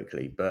quite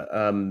quickly. But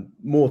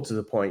more to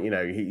the point,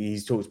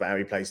 he's talked about how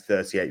he plays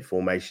 38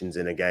 formations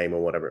in a game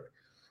or whatever.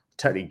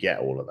 Totally get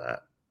all of that.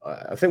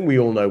 I think we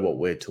all know what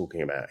we're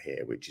talking about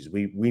here, which is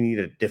we need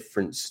a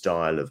different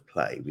style of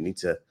play. We need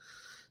to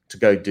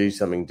go do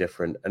something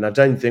different. And I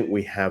don't think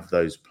we have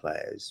those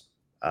players.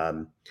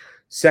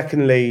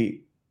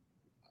 Secondly,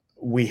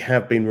 we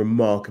have been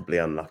remarkably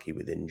unlucky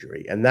with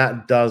injury. And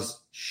that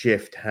does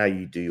shift how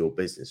you do your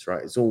business,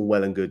 right? It's all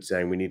well and good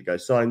saying we need to go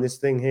sign this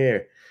thing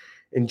here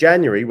in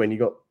January when you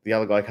got the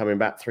other guy coming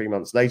back 3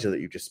 months later that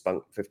you've just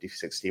spunk 50,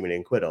 60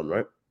 million quid on,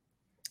 right?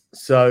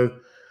 So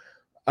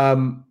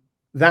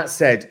that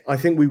said, I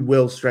think we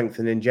will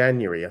strengthen in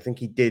January. I think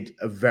he did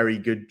a very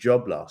good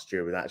job last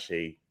year with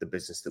actually the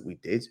business that we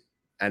did.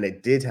 And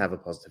it did have a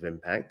positive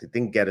impact. It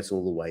didn't get us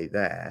all the way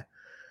there.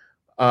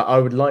 I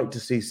would like to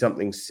see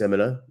something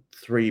similar,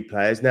 3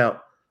 players.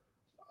 Now,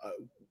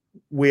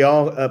 we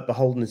are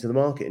beholden to the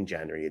market in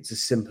January. It's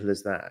as simple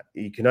as that.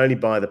 You can only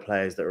buy the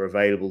players that are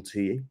available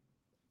to you.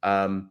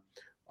 I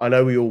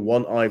know we all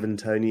want Ivan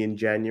Toney in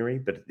January,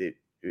 but it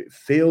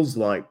feels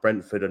like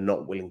Brentford are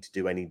not willing to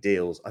do any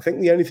deals. I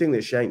think the only thing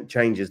that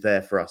changes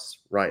there for us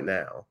right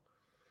now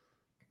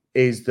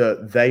is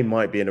that they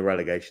might be in a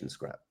relegation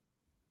scrap.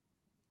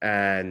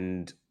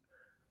 And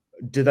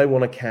do they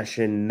want to cash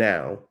in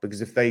now?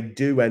 Because if they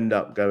do end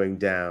up going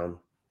down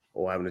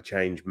or having to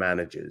change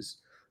managers,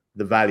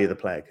 the value of the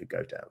player could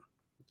go down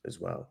as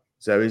well.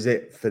 So is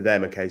it for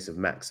them a case of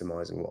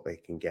maximizing what they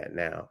can get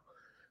now?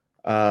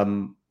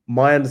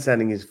 My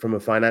understanding is from a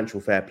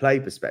financial fair play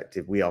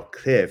perspective, we are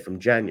clear from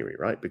January,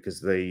 right? Because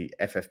the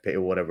FFP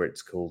or whatever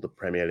it's called, the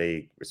Premier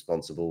League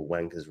Responsible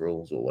Wankers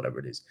Rules or whatever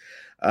it is,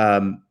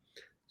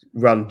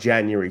 run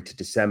January to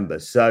December.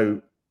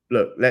 So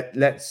look,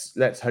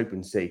 let's hope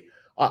and see.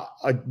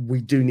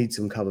 We do need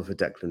some cover for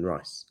Declan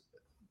Rice.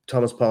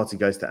 Thomas Partey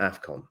goes to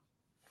AFCON,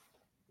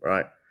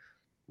 right?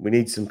 We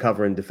need some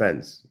cover in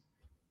defence.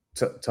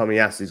 Tommy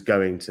Ass is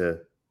going to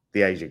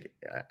the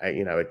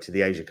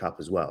Asia Cup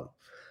as well.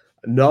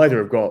 Neither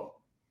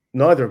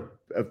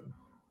have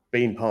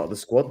been part of the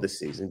squad this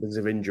season because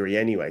of injury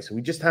anyway. So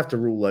we just have to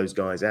rule those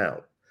guys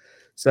out.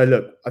 So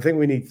look, I think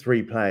we need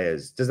 3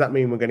 players. Does that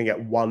mean we're going to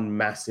get 1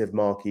 massive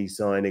marquee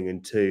signing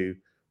and 2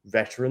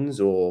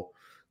 veterans, or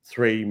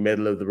 3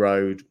 middle of the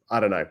road? I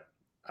don't know.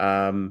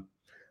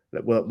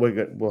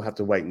 We'll have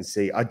to wait and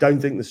see. I don't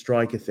think the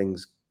striker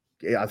thing's.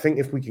 I think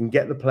if we can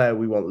get the player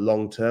we want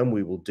long term,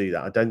 we will do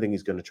that. I don't think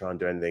he's going to try and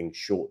do anything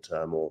short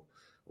term or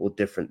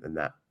different than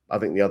that. I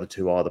think the other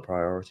 2 are the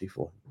priority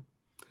for him.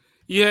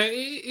 Yeah,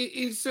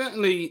 it's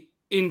certainly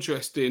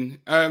interesting.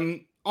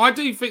 I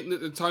do think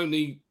that the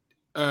Toney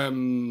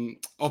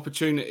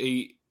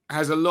opportunity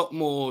has a lot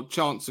more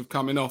chance of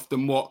coming off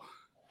than what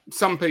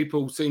some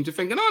people seem to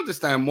think, and I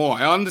understand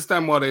why. I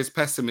understand why there's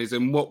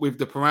pessimism, what with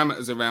the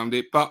parameters around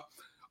it. But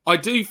I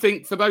do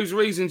think for those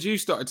reasons you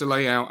started to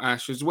lay out,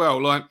 Ash, as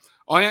well. Like,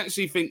 I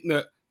actually think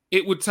that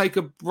it would take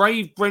a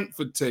brave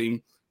Brentford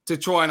team to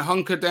try and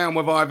hunker down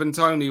with Ivan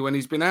Toney when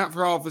he's been out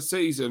for half a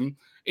season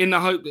in the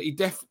hope that he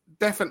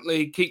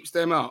definitely keeps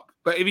them up.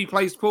 But if he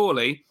plays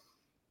poorly,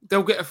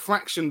 they'll get a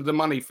fraction of the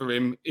money for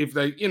him if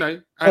they,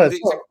 Well, it's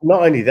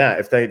not only that,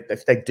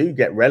 if they do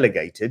get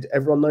relegated,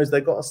 everyone knows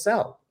they've got to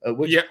sell. At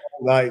which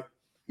point,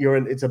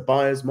 it's a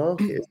buyer's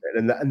market,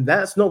 isn't it? And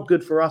that's not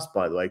good for us,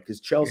 by the way, because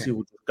Chelsea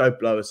will just go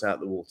blow us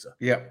out the water.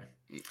 Yeah.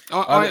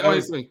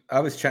 I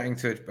was chatting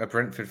to a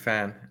Brentford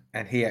fan,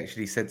 and he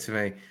actually said to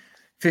me,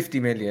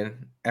 50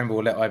 million, and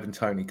we'll let Ivan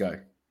Toney go.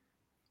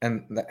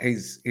 And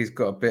he's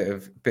got a bit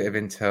of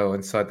intel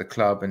inside the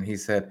club, and he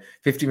said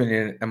 50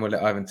 million, and we'll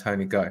let Ivan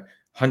Toney go.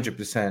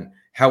 100%.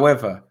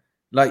 However,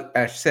 like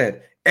Ash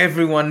said,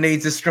 everyone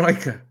needs a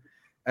striker,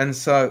 and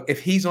so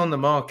if he's on the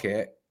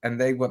market and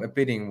they want a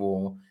bidding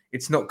war,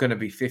 it's not going to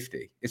be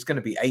 50; it's going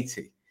to be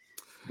 80.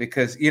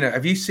 Because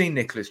have you seen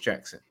Nicholas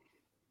Jackson?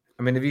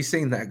 I mean, have you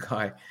seen that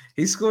guy?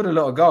 He scored a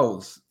lot of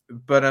goals,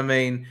 but I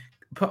mean,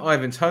 put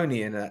Ivan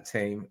Toney in that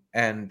team,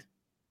 and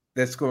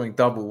they're scoring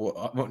double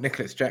what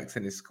Nicholas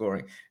Jackson is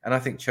scoring. And I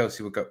think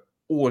Chelsea will go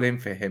all in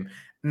for him,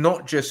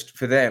 not just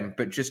for them,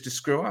 but just to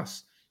screw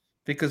us,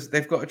 because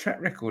they've got a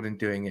track record in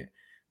doing it.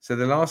 So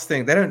the last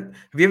thing, they don't.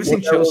 Have you ever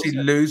seen Chelsea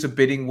lose a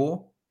bidding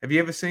war? Have you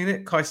ever seen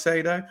it?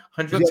 Caicedo,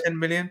 110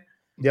 million.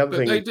 The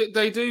other thing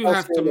they do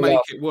have to make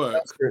it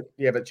work.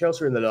 Yeah, but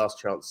Chelsea are in the last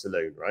chance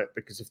saloon, right?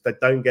 Because if they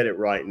don't get it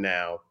right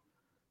now,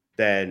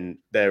 then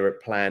they're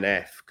at plan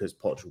F because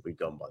Poch will be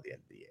gone by the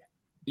end of the year.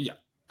 Yeah.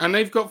 And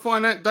they've got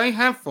they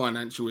have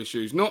financial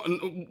issues. Not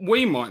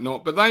we might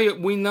not, but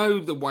we know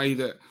the way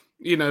that,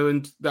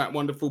 and that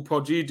wonderful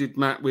pod you did,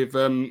 Matt, with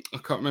I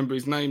can't remember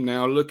his name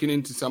now, looking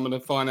into some of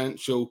the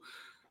financial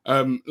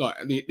like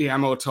the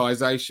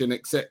amortization,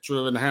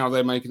 etc., and how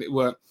they're making it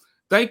work.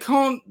 They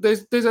can't.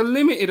 There's a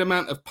limited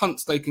amount of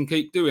punts they can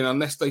keep doing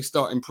unless they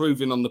start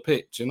improving on the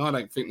pitch, and I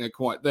don't think they're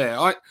quite there.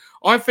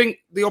 I think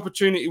the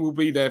opportunity will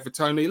be there for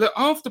Toney. Look,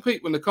 half the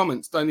people in the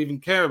comments don't even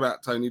care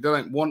about Toney. They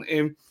don't want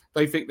him.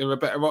 They think there are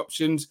better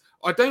options.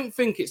 I don't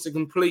think it's a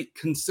complete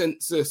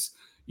consensus,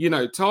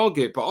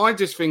 target, but I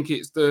just think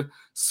it's the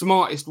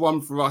smartest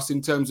one for us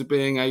in terms of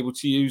being able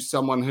to use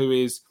someone who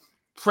is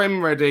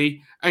Prem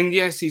ready. And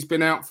yes, he's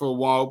been out for a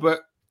while, but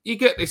you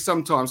get this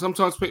sometimes.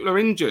 Sometimes people are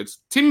injured.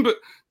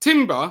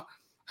 Timber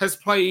has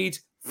played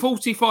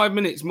 45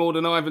 minutes more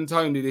than Ivan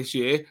Toney this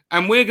year,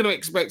 and we're going to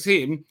expect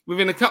him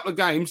within a couple of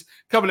games,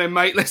 come on then,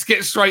 mate, let's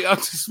get straight up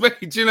to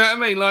speed. Do you know what I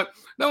mean? Like,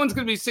 no one's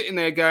going to be sitting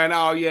there going,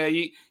 oh, yeah,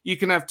 you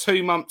can have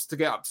 2 months to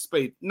get up to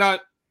speed. No.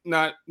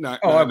 Oh, no,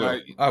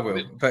 I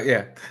will. But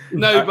yeah.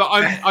 No, but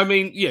I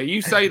mean, yeah,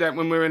 you say that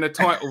when we're in a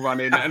title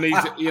running and he's,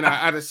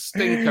 had a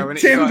stinker. And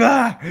it's Timber!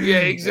 Like, yeah,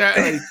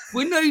 exactly.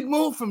 We need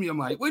more from you,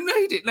 mate. We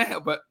need it now.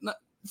 But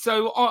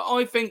so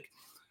I think,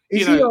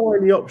 Is he our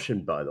only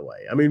option, by the way?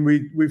 I mean,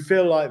 we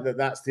feel like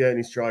that's the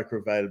only striker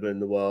available in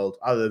the world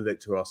other than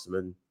Victor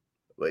Osimhen,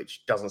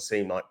 which doesn't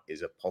seem like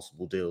is a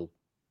possible deal,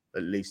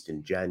 at least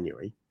in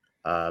January.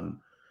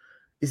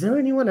 Is there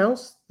anyone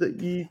else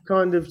that you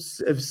kind of,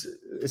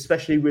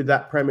 especially with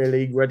that Premier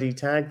League ready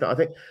tag, that I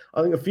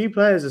think a few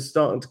players are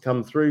starting to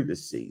come through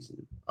this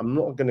season? I'm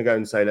not going to go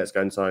and say let's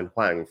go and sign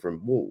Hwang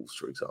from Wolves,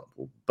 for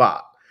example,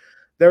 but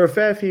there are a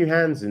fair few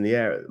hands in the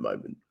air at the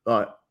moment.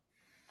 Like,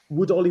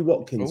 would Ollie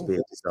Watkins be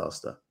a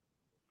disaster?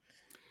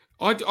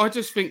 I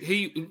just think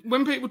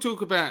when people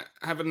talk about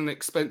having an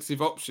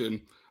expensive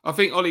option, I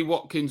think Ollie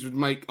Watkins would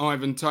make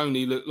Ivan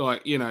Toney look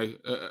like,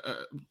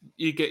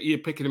 you're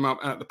picking him up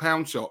at the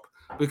pound shop,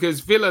 because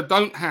Villa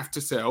don't have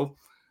to sell.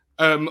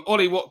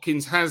 Ollie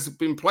Watkins has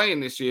been playing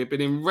this year, been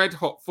in red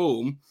hot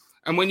form.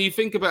 And when you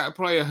think about a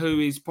player who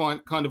is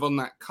kind of on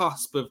that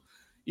cusp of,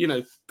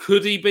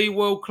 could he be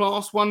world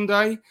class one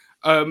day?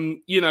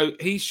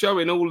 He's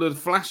showing all the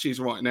flashes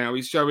right now.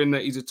 He's showing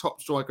that he's a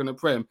top striker in the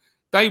Prem.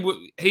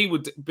 He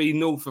would be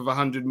north of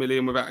 100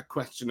 million without a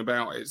question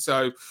about it.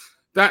 So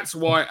that's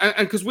why,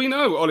 and because we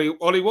know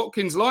Ollie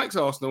Watkins likes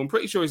Arsenal. I'm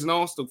pretty sure he's an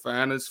Arsenal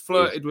fan, has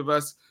flirted with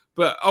us,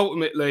 but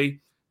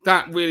ultimately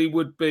that really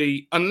would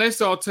be, unless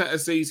Arteta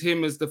sees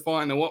him as the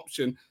final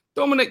option.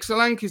 Dominic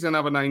Solanke's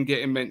another name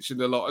getting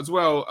mentioned a lot as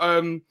well.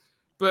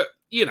 But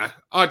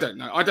I don't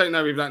know. I don't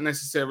know if that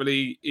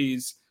necessarily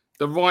is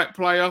the right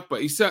player,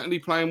 but he's certainly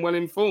playing well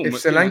in form. If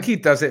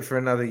Solanke does it for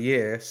another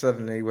year,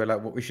 suddenly we're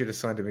like, what, we should have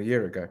signed him a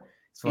year ago.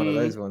 It's one of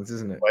those ones,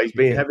 isn't it? Well, he's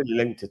being heavily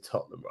linked to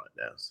Tottenham right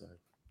now, so.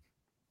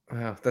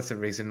 Well, that's a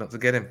reason not to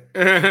get him.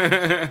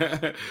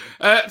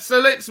 So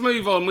let's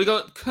move on. We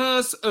got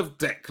Curse of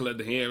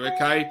Declan here,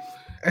 okay?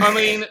 I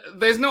mean,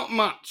 there's not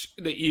much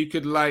that you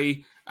could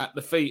lay at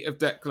the feet of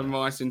Declan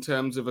Rice in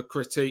terms of a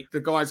critique. The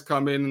guy's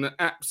come in and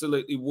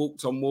absolutely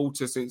walked on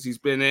water since he's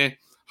been here.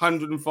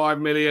 105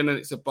 million, and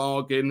it's a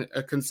bargain,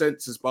 a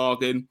consensus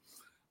bargain.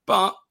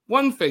 But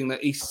one thing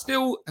that he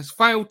still has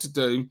failed to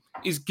do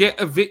is get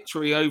a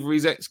victory over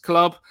his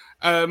ex-club.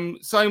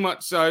 So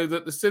much so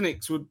that the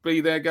cynics would be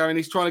there going,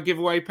 he's trying to give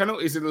away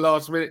penalties in the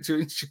last minute to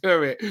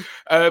ensure it.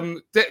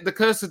 The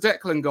curse of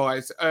Declan,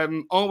 guys.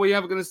 Are we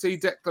ever going to see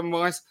Declan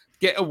Rice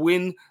get a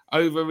win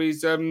over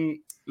his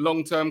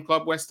long-term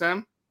club, West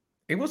Ham?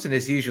 He wasn't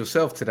his usual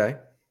self today.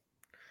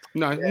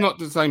 No, not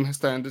the same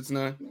standards,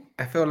 no.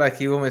 I feel like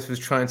he almost was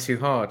trying too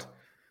hard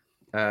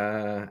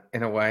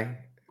in a way,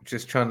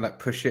 just trying to like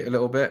push it a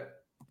little bit.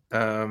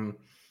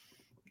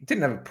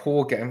 Didn't have a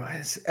poor game.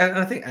 And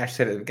I think Ash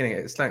said at the beginning,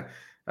 it's like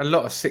a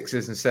lot of 6s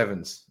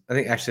and 7s. I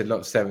think Ash said a lot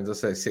of 7s. I'll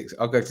say 6.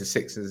 I'll go to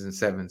 6s and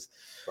 7s.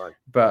 Right.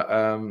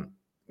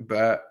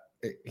 But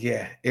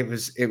yeah, it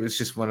was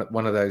just one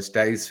of those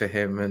days for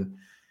him. And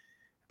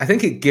I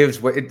think it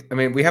gives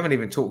we haven't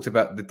even talked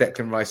about the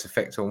Declan Rice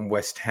effect on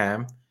West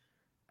Ham.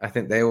 I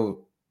think they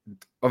all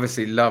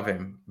obviously love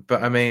him.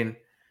 But I mean,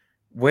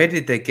 where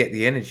did they get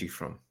the energy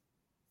from?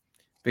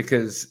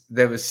 Because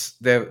they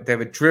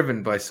were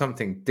driven by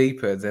something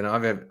deeper than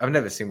I've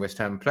never seen West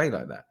Ham play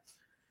like that.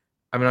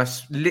 I mean, I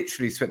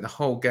literally spent the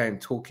whole game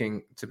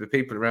talking to the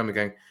people around me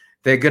going,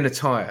 they're going to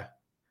tire.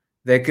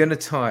 They're going to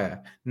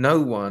tire. No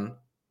one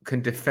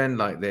can defend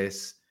like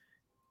this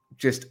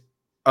just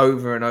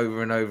over and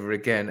over and over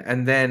again.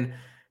 And then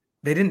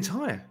they didn't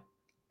tire.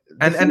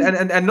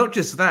 And not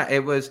just that,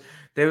 it was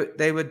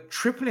they were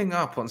tripling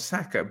up on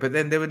Saka, but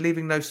then they were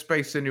leaving no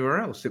space anywhere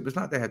else. It was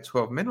like they had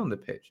 12 men on the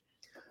pitch.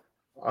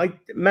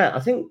 Matt, I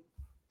think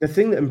the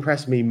thing that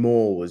impressed me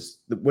more was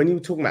that when you were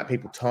talking about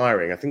people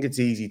tiring, I think it's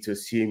easy to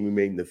assume you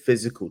mean the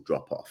physical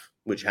drop-off,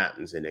 which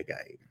happens in a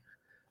game.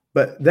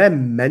 But their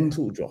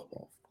mental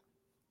drop-off,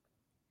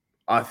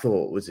 I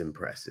thought was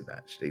impressive,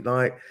 actually.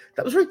 Like,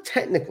 that was very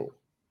technical.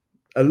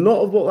 A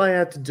lot of what they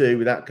had to do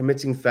without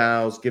committing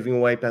fouls, giving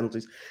away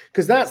penalties.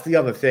 Because that's the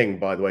other thing,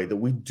 by the way, that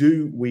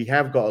we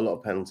have got a lot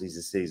of penalties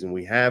this season.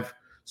 We have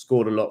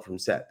scored a lot from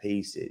set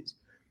pieces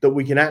that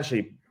we can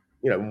actually...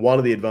 one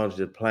of the advantages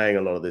of playing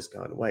a lot of this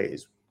kind of way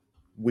is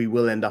we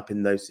will end up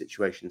in those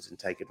situations and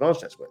take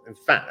advantage of that. In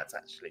fact, that's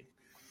actually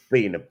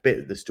been a bit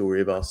of the story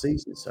of our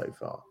season so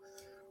far.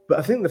 But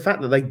I think the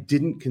fact that they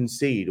didn't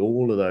concede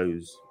all of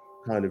those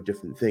kind of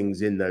different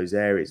things in those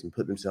areas and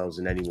put themselves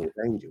in any more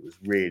danger was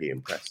really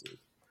impressive.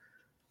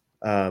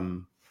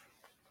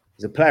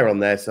 There's a player on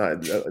their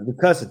side. The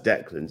curse of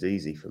Declan's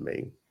easy for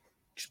me.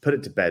 Just put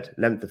it to bed.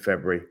 11th of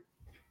February.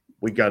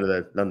 We go to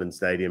the London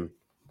Stadium,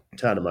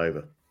 turn them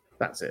over.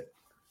 That's it.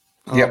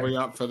 Are we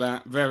up for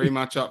that? Very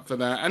much up for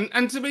that.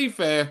 And to be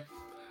fair,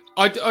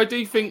 I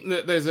do think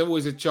that there's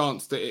always a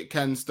chance that it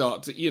can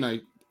start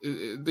to,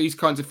 these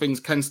kinds of things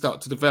can start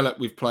to develop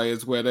with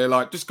players where they're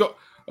like, just got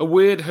a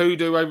weird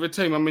hoodoo over a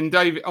team. I mean,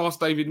 David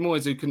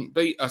Moyes, who couldn't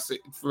beat us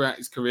throughout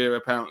his career,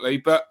 apparently.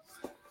 But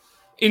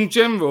in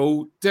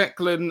general,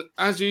 Declan,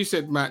 as you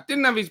said, Matt,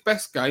 didn't have his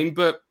best game.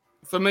 But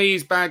for me,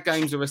 his bad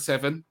games are a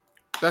 7.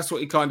 That's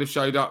what he kind of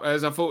showed up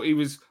as. I thought he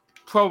was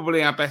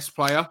probably our best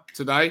player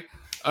today.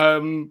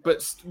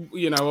 But,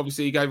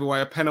 obviously he gave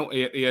away a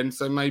penalty at the end,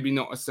 so maybe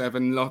not a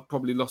 7,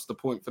 probably lost the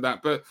point for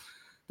that. But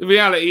the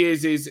reality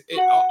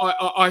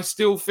I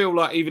still feel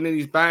like even in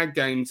his bad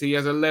games, he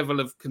has a level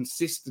of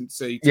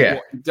consistency to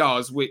what he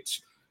does,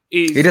 which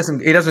is... He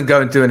doesn't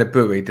go and do an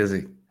Abui, does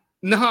he?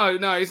 No,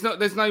 it's not.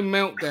 There's no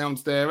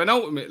meltdowns there. And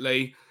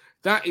ultimately,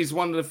 that is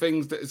one of the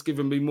things that has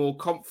given me more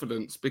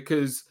confidence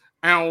because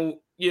our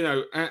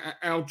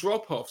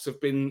drop-offs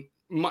have been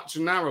much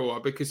narrower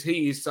because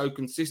he is so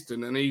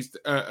consistent and he's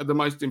the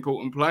most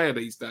important player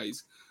these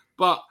days.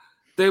 But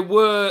there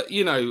were,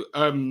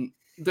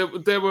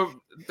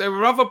 there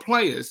were other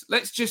players.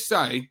 Let's just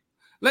say,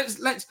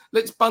 let's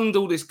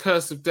bundle this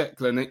curse of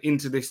Declan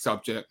into this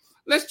subject.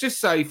 Let's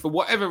just say, for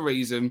whatever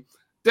reason,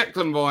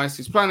 Declan Rice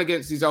is playing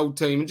against his old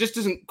team and just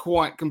doesn't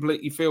quite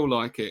completely feel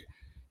like it.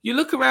 You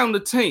look around the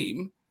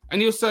team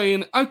and you're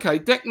saying, okay,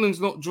 Declan's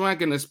not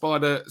dragging us by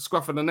the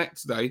scruff of the neck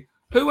today.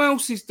 Who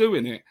else is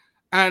doing it?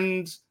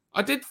 And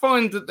I did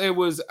find that there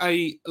was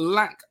a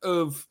lack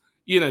of,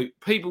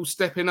 people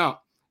stepping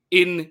up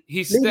in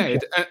his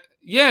stead.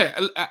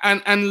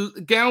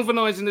 And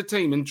galvanizing the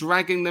team and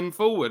dragging them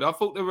forward. I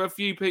thought there were a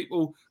few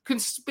people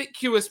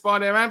conspicuous by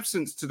their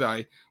absence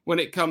today when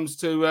it comes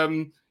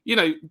to,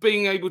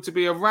 being able to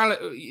be a rally,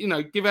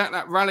 give out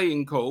that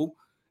rallying call.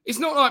 It's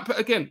not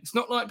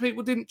like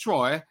people didn't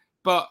try,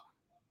 but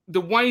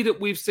the way that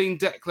we've seen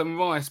Declan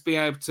Rice be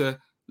able to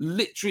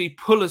literally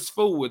pull us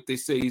forward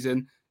this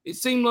season, it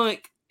seemed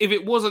like if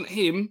it wasn't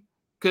him,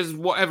 because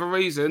whatever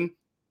reason,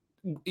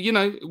 we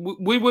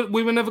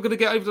were never going to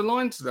get over the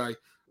line today.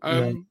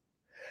 Do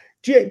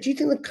you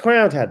think the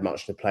crowd had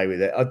much to play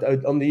with it?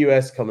 On the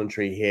US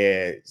commentary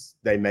here,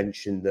 they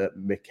mentioned that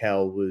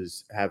Mikel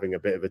was having a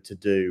bit of a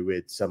to-do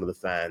with some of the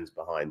fans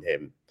behind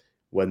him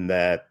when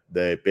the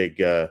big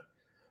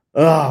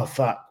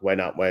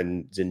went up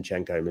when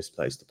Zinchenko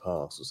misplaced a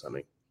pass or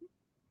something.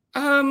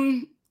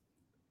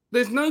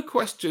 There's no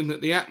question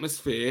that the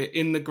atmosphere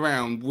in the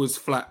ground was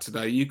flat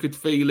today. You could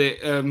feel it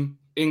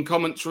in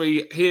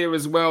commentary here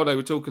as well. They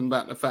were talking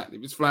about the fact it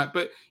was flat,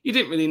 but you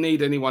didn't really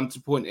need anyone to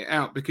point it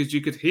out because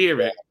you could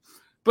hear it.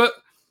 But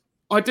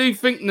I do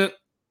think that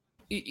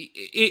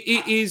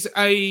it is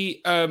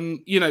a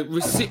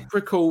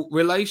reciprocal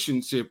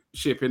relationship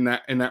in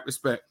that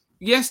respect.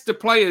 Yes, the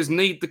players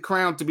need the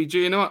crowd to be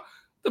gearing up.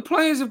 The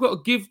players have got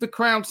to give the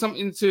crowd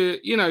something to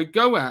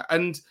go at,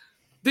 and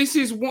this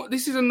is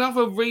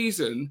another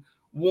reason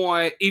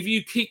why if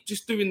you keep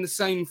just doing the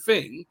same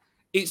thing,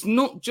 it's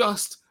not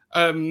just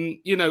a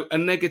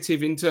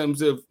negative in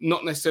terms of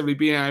not necessarily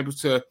being able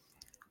to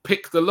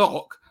pick the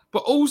lock,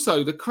 but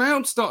also the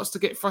crowd starts to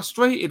get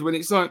frustrated when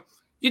it's like,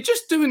 you're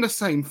just doing the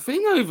same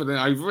thing over and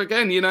over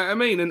again, you know what I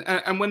mean?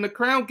 And when the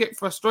crowd get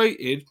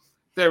frustrated,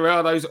 there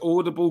are those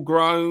audible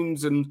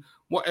groans and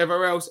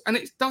whatever else, and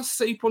it does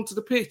seep onto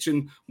the pitch.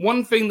 And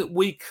one thing that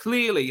we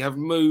clearly have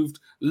moved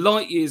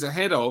light years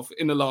ahead of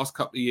in the last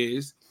couple of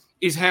years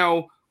is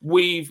how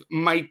we've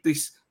made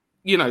this,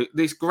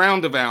 this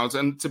ground of ours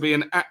and to be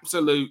an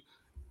absolute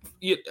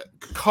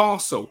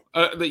castle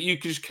that you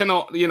just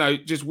cannot,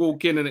 just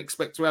walk in and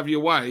expect to have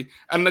your way.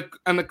 And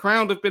the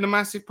crowd have been a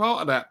massive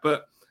part of that,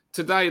 but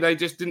today, they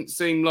just didn't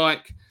seem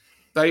like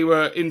they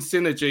were in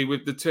synergy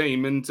with the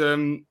team,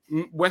 and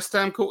West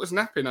Ham caught us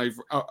napping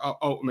over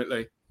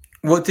ultimately.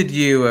 What did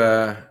you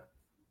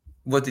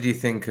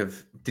think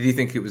of? Did you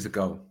think it was a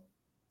goal?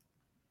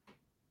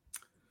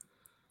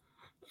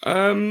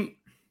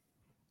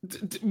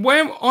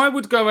 Where I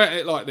would go at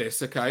it like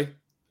this, okay,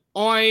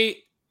 I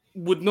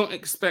would not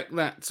expect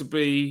that to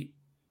be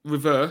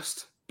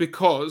reversed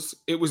because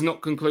it was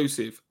not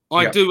conclusive.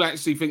 I do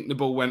actually think the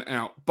ball went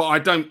out,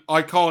 but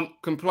I can't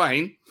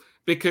complain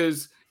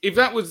because if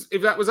that was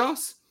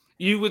us,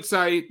 you would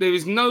say there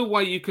is no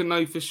way you can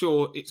know for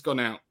sure it's gone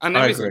out. And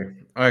I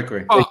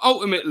agree. But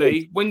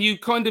ultimately, when you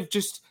kind of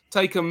just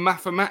take a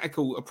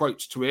mathematical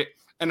approach to it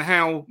and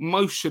how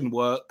motion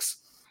works,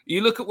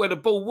 you look at where the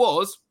ball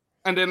was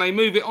and then they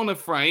move it on a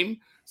frame.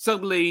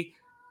 Suddenly,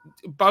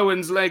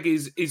 Bowen's leg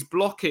is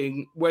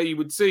blocking where you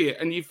would see it.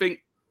 And you think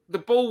the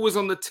ball was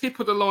on the tip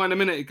of the line a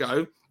minute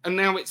ago and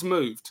now it's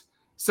moved.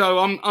 So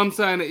I'm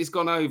saying that it's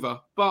gone over.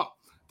 But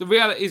the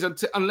reality is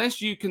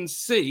unless you can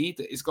see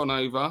that it's gone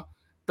over,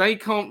 they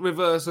can't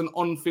reverse an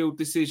on-field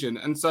decision.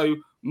 And so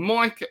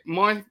my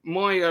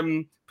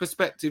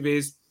perspective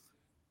is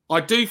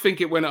I do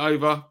think it went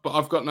over, but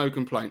I've got no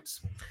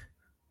complaints.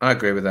 I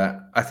agree with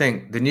that. I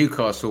think the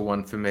Newcastle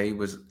one for me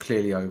was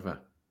clearly over.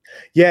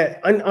 Yeah,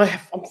 and I'm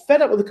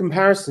fed up with the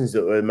comparisons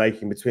that we're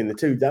making between the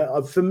two.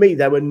 For me,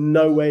 they were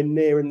nowhere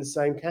near in the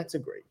same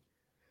category.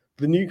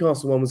 The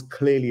Newcastle one was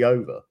clearly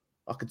over.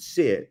 I could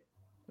see it.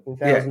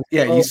 Yeah.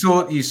 You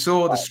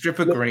saw the strip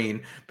of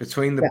green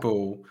between the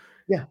ball.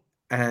 Yeah,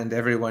 and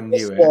everyone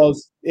knew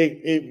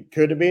it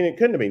could have been. It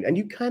couldn't have been, and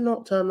you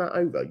cannot turn that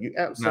over. You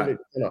absolutely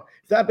cannot.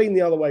 If that had been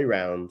the other way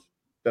round,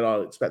 then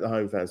I'd expect the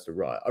home fans to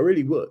riot. I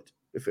really would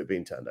if it had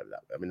been turned over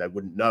that way. I mean, they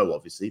wouldn't know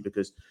obviously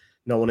because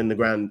no one in the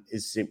ground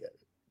is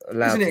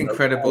allowed. Isn't it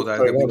incredible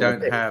though that we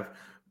don't have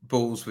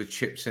balls with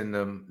chips in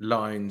them,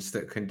 lines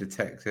that can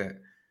detect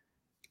it?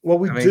 Well,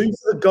 we do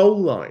for the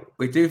goal line.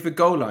 We do for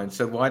goal line.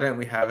 So why don't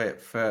we have it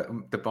for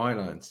the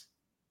bylines?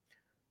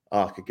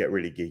 I could get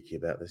really geeky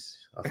about this.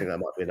 I think that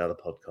might be another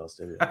podcast.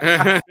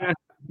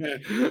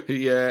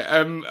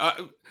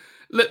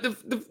 Look,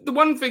 the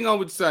one thing I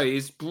would say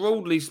is,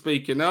 broadly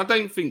speaking, I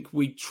don't think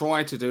we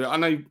try to do it.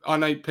 I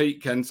know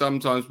Pete can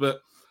sometimes, but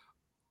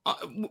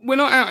we're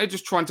not out here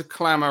just trying to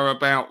clamour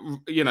about,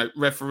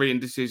 refereeing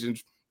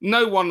decisions.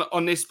 No one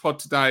on this pod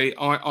today,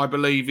 I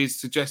believe, is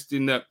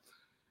suggesting that,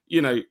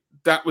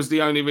 that was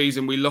the only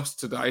reason we lost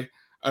today.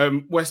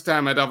 West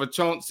Ham had other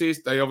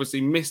chances. They obviously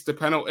missed a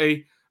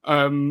penalty.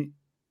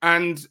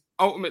 And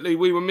ultimately,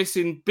 we were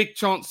missing big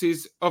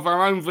chances of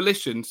our own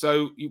volition.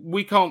 So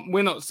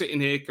we're not sitting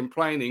here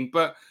complaining.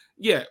 But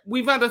yeah,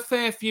 we've had a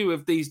fair few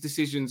of these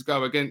decisions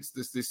go against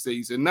us this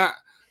season.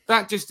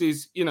 That just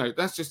is,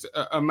 that's just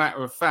a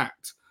matter of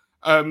fact.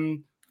 I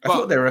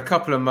thought there were a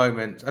couple of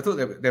moments. I thought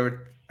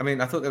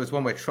there was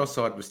one where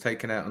Trossard was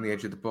taken out on the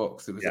edge of the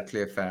box. It was a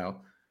clear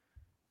foul.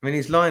 I mean,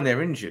 he's lying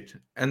there injured,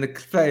 and the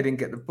player didn't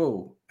get the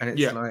ball, and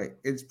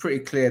it's pretty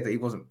clear that he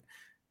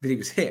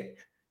was hit.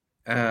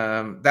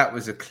 That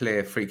was a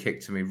clear free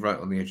kick to me, right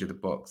on the edge of the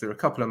box. There were a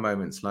couple of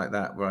moments like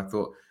that where I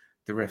thought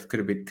the ref could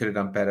have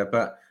done better,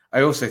 but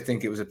I also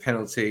think it was a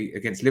penalty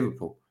against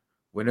Liverpool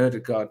when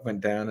Ødegaard went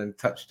down and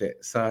touched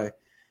it. So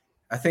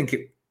I think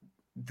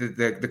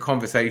the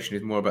conversation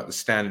is more about the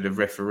standard of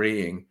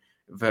refereeing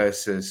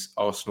versus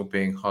Arsenal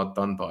being hard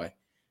done by.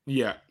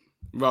 Yeah.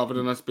 Rather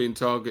than us being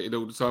targeted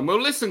all the time.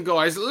 Well, listen,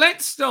 guys,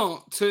 let's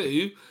start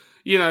to,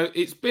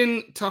 it's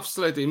been tough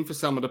sledding for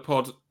some of the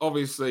pod,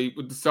 obviously,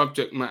 with the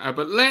subject matter,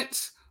 but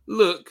let's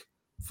look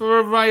for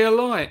a ray of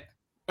light,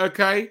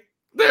 okay?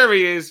 There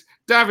he is,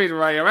 David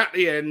Raya at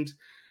the end.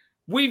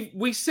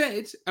 We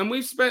said, and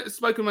we've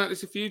spoken about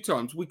this a few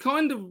times, we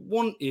kind of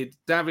wanted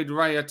David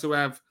Raya to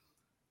have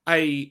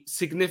a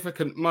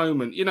significant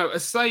moment, a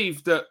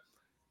save that,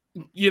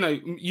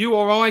 you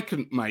or I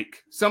couldn't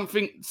make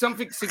something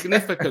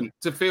significant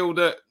to feel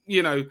that,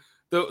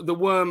 the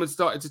worm had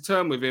started to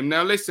turn with him.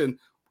 Now, listen,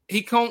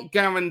 he can't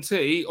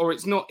guarantee, or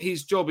it's not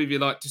his job, if you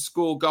like, to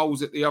score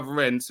goals at the other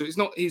end. So it's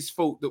not his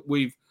fault that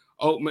we've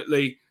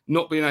ultimately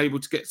not being able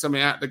to get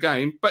something out of the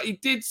game. But he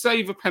did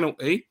save a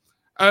penalty.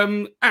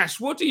 Ash,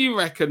 what do you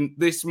reckon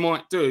this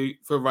might do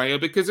for Raya?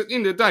 Because at the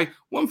end of the day,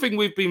 one thing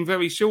we've been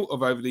very short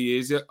of over the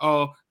years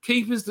are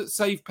keepers that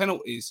save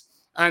penalties.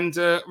 And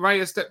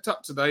Raya stepped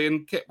up today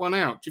and kept one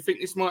out. Do you think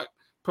this might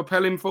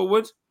propel him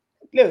forward?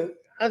 Look,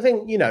 I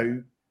think,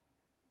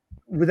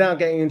 without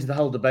getting into the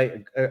whole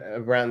debate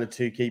around the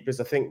two keepers,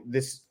 I think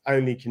this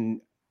only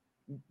can...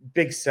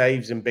 Big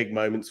saves and big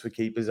moments for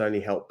keepers only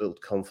help build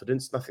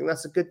confidence. And I think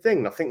that's a good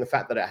thing. I think the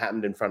fact that it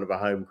happened in front of a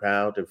home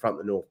crowd, in front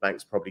of the North Bank,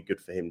 is probably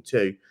good for him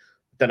too.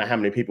 I don't know how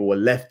many people were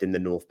left in the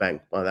North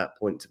Bank by that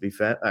point, to be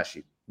fair.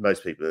 Actually,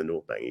 most people in the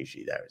North Bank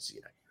usually there,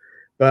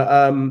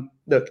 But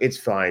look, it's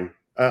fine.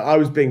 I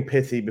was being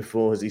pithy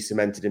before as he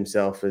cemented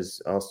himself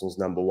as Arsenal's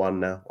number one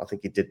now. I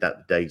think he did that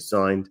the day he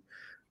signed.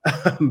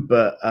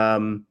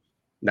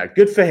 No,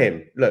 good for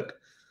him. Look,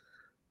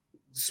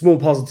 small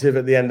positive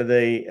at the end of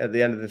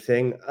the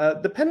thing.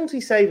 The penalty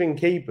saving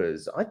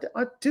keepers.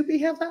 Do we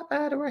have that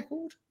bad a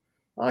record?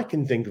 I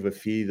can think of a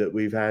few that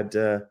we've had.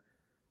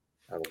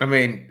 I don't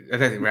think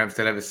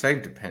Ramsdale ever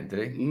saved a pen,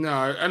 did he?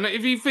 No, and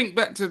if you think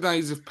back to the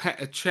days of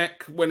Petr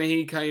Cech when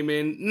he came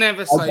in,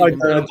 never saved.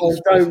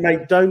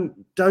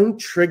 Don't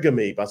trigger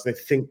me by saying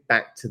think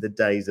back to the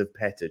days of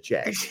Petr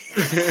Cech.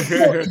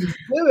 What are you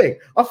doing?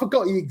 I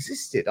forgot he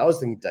existed. I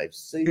was thinking Dave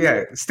Seaman.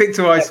 Yeah, stick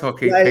to ice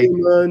hockey.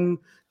 Lehman,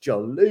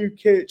 John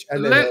Lukic,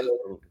 and then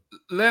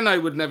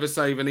Leno would never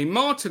save any.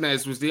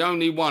 Martinez was the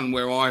only one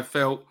where I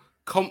felt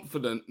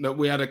confident that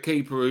we had a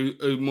keeper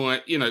who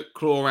might,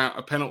 claw out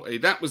a penalty.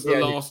 That was the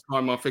last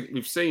time I think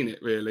we've seen it,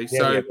 really.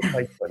 Yeah, he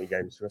played 20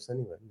 games for us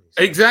anyway.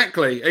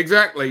 Exactly.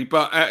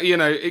 But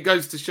it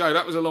goes to show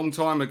that was a long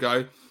time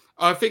ago.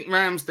 I think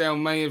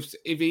Ramsdale may have,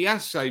 if he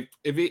has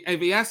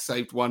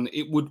saved one,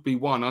 it would be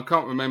one. I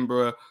can't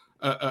remember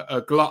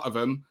a glut of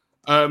them.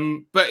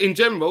 But in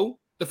general,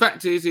 the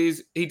fact is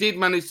he did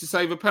manage to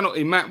save a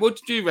penalty. Matt, what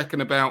did you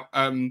reckon about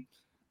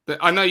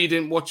I know you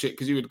didn't watch it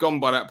because you had gone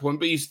by that point,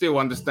 but you still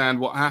understand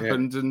what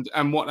happened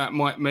and what that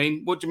might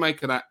mean. What do you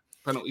make of that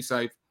penalty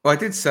save? Well, I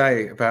did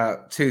say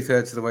about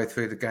 2/3 of the way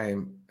through the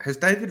game, has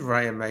David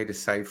Raya made a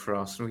save for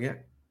Arsenal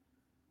yet?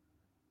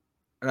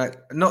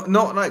 Not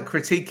like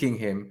critiquing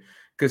him,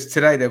 because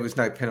today there was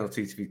no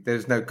penalty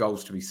there's no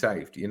goals to be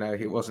saved.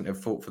 It wasn't a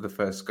fault for the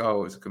first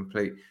goal. It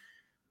was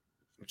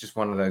just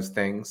one of those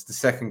things. The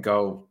second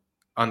goal,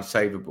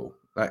 unsavable,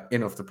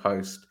 in off the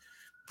post,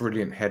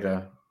 brilliant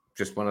header.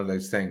 Just one of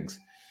those things.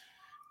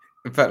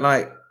 But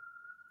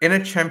in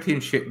a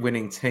championship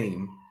winning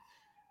team,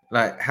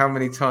 how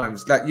many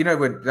times,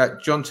 when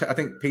John, I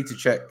think Petr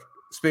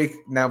Cech,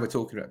 now we're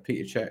talking about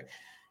Petr Cech.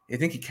 I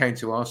think he came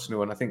to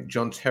Arsenal, and I think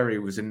John Terry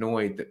was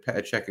annoyed that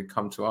Petr Cech had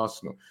come to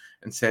Arsenal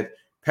and said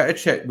Petr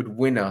Cech would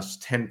win us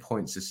 10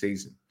 points a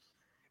season.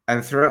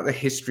 And throughout the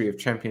history of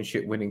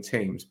championship winning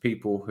teams,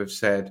 people have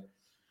said,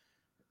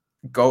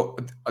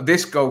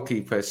 this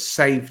goalkeeper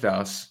saved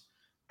us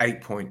 8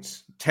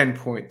 points, 10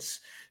 points,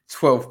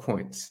 12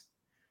 points.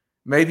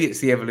 Maybe it's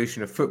the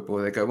evolution of football.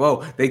 They go,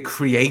 well, they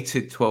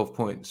created 12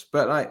 points.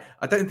 But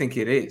I don't think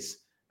it is.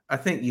 I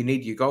think you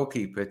need your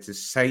goalkeeper to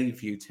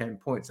save you 10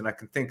 points. And I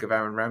can think of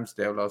Aaron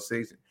Ramsdale last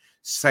season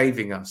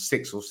saving us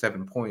 6 or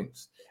 7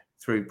 points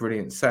through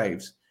brilliant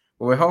saves.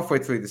 Well, we're halfway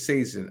through the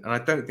season, and I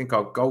don't think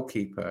our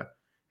goalkeeper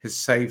has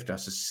saved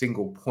us a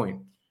single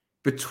point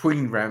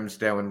between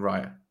Ramsdale and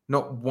Raya.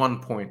 Not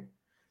 1 point.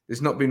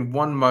 There's not been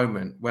one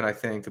moment when I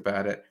think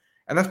about it.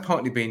 And that's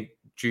partly been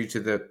due to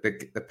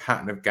the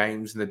pattern of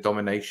games and the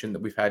domination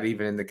that we've had,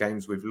 even in the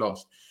games we've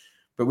lost.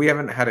 But we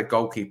haven't had a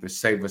goalkeeper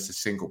save us a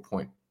single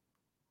point.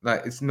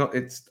 I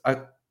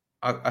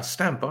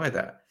stand by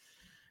that.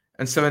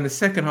 And so in the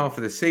second half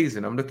of the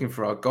season, I'm looking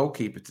for our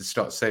goalkeeper to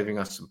start saving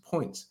us some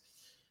points.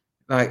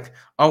 I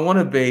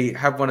want to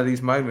have one of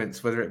these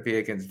moments, whether it be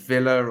against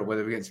Villa or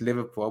whether against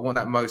Liverpool. I want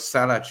that Mo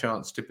Salah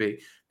chance to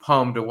be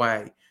palmed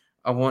away.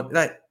 I want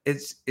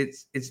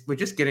we're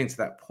just getting to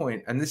that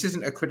point. And this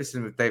isn't a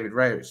criticism of David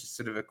Raya. It's just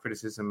sort of a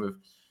criticism of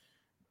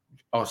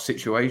our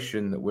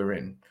situation that we're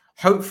in.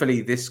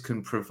 Hopefully this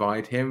can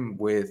provide him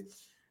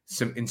with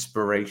some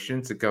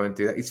inspiration to go and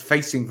do that. He's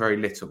facing very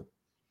little.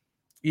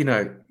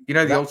 The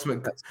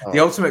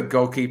ultimate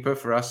goalkeeper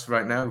for us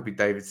right now would be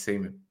David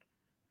Seaman.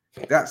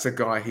 That's a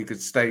guy who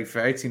could stay for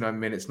 89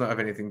 minutes, not have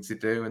anything to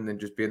do, and then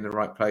just be in the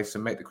right place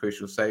and make the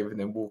crucial save and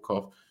then walk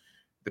off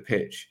the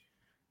pitch.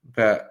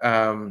 But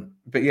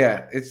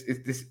yeah,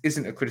 this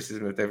isn't a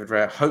criticism of David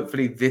Raya.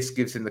 Hopefully this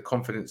gives him the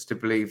confidence to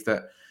believe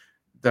that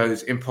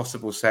those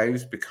impossible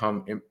saves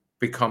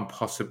become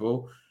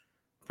possible.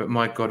 But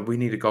my God, we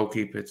need a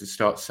goalkeeper to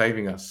start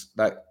saving us,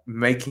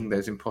 making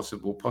those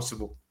impossible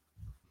possible.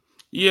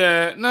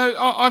 Yeah, no,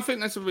 I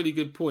think that's a really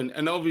good point.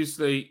 And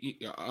obviously,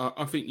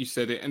 I think you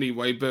said it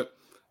anyway, but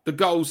the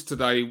goals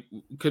today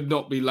could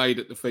not be laid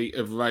at the feet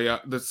of Raya.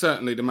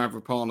 Certainly the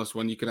Mavropanos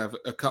one, you could have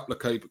a couple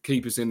of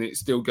keepers in it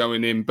still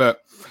going in.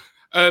 But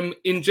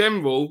in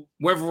general,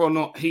 whether or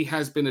not he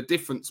has been a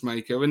difference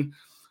maker, and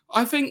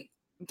I think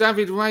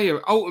David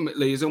Raya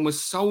ultimately has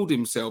almost sold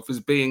himself as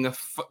being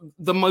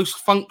the most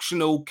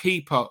functional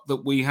keeper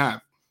that we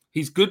have.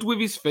 He's good with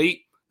his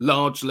feet,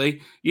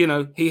 largely. You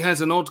know, he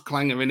has an odd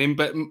clanger in him,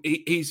 but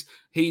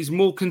he's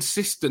more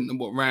consistent than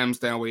what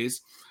Ramsdale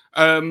is.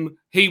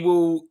 He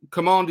will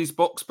command his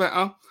box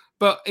better.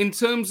 But in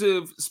terms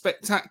of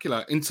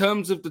spectacular, in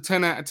terms of the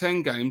 10 out of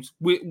 10 games,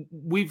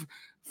 we've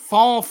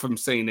far from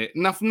seen it.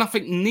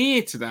 Nothing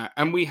near to that.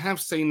 And we have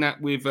seen that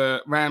with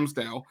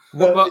Ramsdale.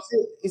 But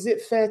is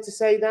it fair to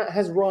say that?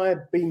 Has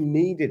Raya been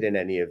needed in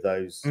any of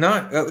those?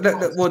 No.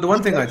 Well, the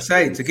one thing I'd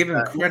say, to give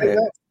him credit.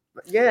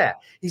 Yeah,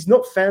 he's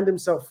not found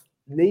himself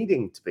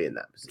needing to be in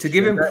that position. To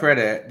give him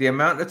credit, the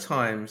amount of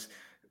times,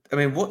 I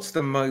mean, what's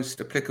the most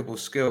applicable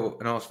skill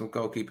an Arsenal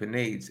goalkeeper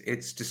needs?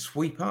 It's to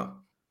sweep up.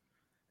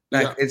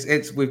 Like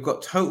it's we've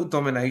got total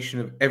domination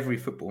of every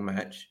football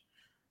match,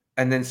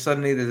 and then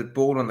suddenly there's a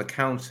ball on the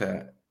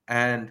counter,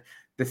 and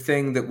the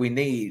thing that we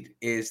need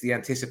is the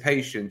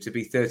anticipation to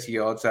be 30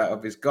 yards out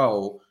of his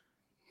goal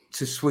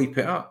to sweep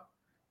it up,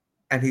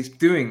 and he's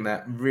doing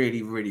that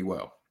really, really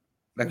well.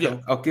 Like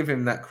I'll give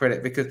him that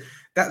credit because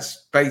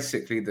that's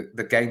basically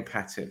the game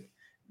pattern.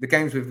 The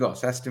games we've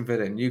lost, Aston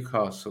Villa,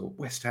 Newcastle,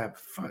 West Ham,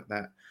 fuck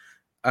that.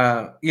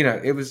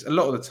 It was a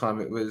lot of the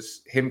time it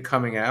was him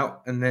coming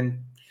out and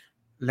then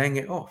laying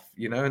it off,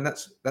 and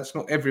that's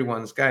not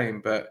everyone's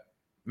game, but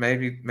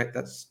maybe he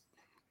does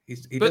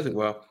it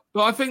well.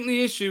 But I think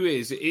the issue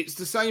is it's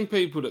the same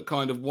people that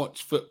kind of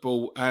watch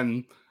football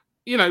and,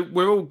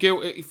 we're all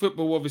guilty.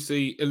 Football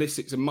obviously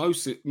elicits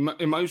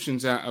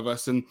emotions out of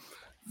us, and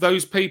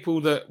those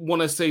people that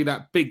want to see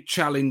that big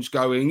challenge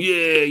going,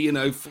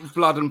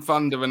 blood and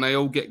thunder, and they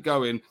all get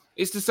going.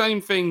 It's the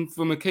same thing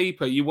from a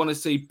keeper. You want to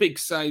see big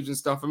saves and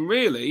stuff. And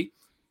really,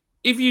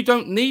 if you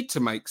don't need to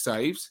make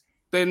saves,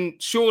 then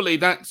surely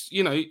that's,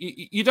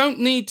 you don't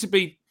need to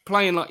be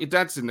playing like your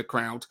dad's in the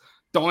crowd,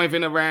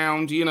 diving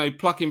around,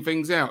 plucking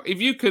things out.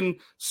 If you can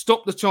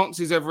stop the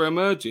chances ever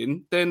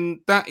emerging, then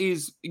that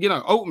is,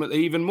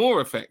 ultimately even more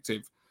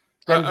effective.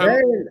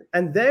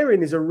 And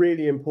therein is a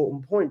really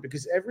important point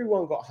because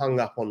everyone got hung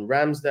up on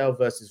Ramsdale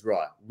versus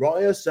Raya.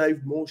 Raya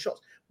saved more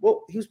shots.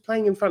 Well, he was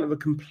playing in front of a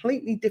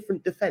completely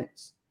different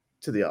defence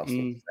to the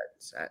Arsenal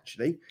defence,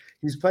 actually.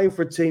 He was playing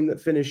for a team that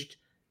finished,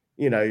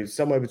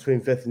 somewhere between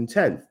 5th and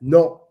 10th,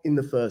 not in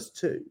the first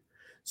two.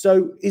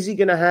 So is he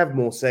going to have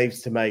more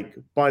saves to make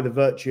by the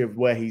virtue of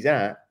where he's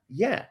at?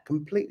 Yeah,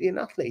 completely and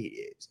utterly he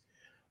is.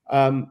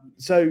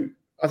 So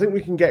I think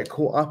we can get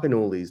caught up in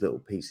all these little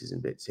pieces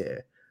and bits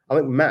here. I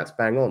think Matt's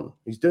bang on.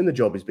 He's doing the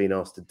job he's been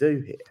asked to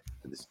do here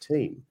for this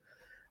team.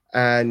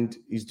 And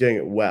he's doing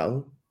it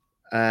well.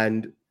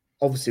 And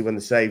obviously when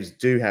the saves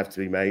do have to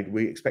be made,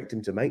 we expect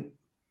him to make them.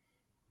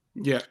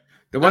 Yeah.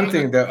 The one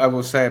thing that I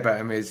will say about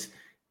him is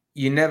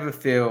you never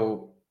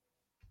feel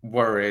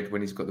worried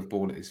when he's got the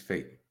ball at his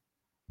feet.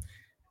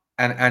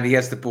 And he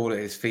has the ball at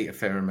his feet a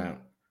fair amount.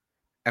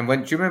 And do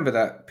you remember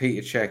that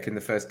Peter Cech in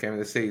the first game of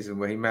the season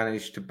where he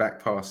managed to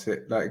back pass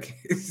it? Like,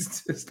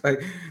 it's just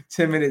like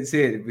 10 minutes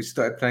in, we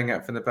started playing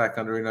out from the back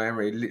under Unai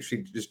Emery. He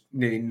literally just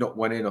nearly knocked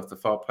one in off the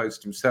far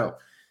post himself.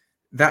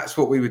 That's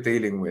what we were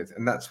dealing with.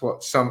 And that's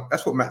what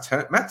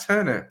Matt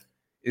Turner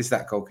is,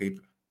 that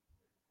goalkeeper.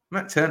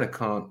 Matt Turner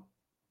can't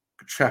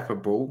trap a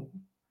ball.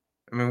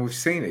 I mean, we've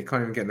seen it. He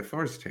can't even get in the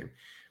Forest team.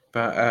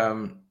 But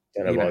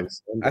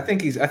I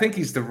think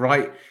he's the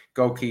right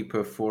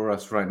goalkeeper for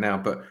us right now.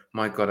 But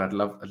my God, I'd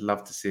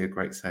love to see a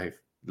great save.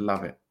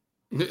 Love it.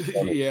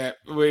 Yeah,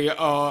 we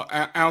are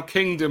our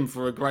kingdom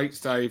for a great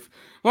save.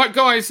 Right,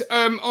 guys,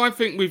 I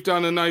think we've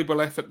done a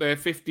noble effort there.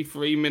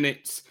 53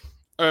 minutes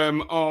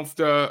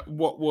after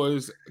what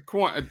was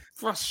quite a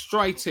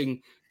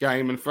frustrating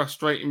game and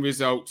frustrating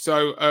result.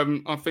 So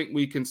I think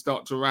we can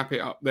start to wrap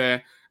it up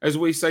there as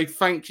we say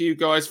thank you,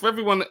 guys, for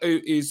everyone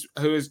who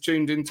has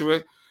tuned into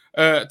it.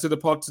 To the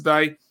pod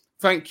today.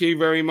 Thank you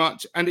very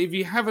much. And if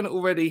you haven't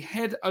already,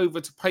 head over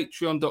to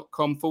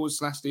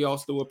patreon.com/the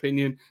Arsenal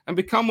Opinion and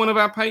become one of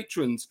our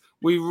patrons.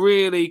 We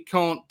really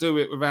can't do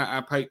it without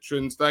our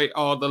patrons. They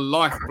are the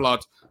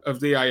lifeblood of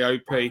the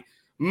AOP.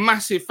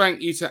 Massive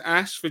thank you to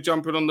Ash for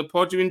jumping on the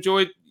pod. You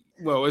enjoyed,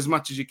 well, as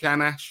much as you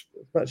can, Ash.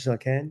 As much as I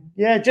can.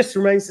 Yeah, just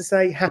remains to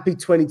say happy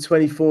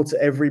 2024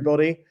 to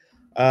everybody.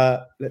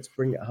 Let's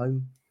bring it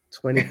home.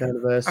 20th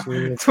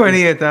anniversary.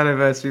 20th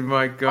anniversary,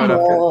 my God.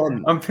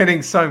 I'm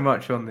pinning so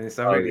much on this.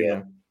 I really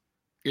am.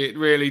 It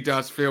really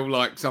does feel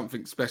like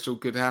something special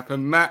could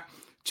happen. Matt,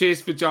 cheers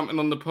for jumping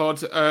on the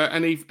pod.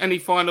 Any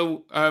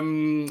final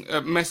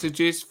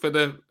messages for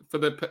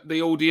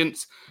the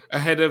audience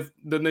ahead of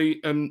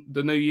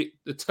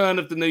the turn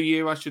of the new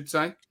year, I should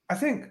say? I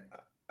think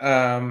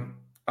I'm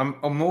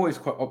always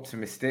quite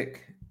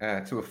optimistic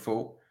to a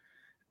fault.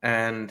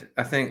 And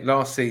I think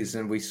last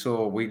season we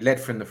led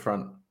from the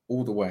front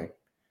all the way,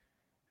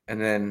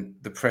 and then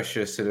the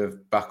pressure sort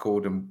of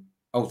buckled, and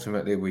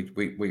ultimately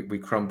we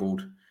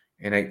crumbled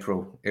in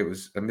April. It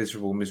was a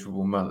miserable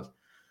month.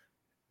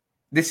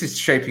 This is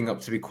shaping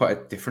up to be quite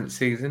a different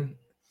season.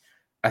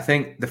 I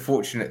think the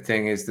fortunate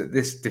thing is that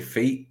this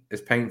defeat, as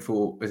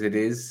painful as it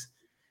is,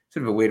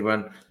 sort of a weird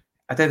one,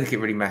 I don't think it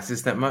really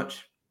matters that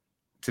much,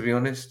 to be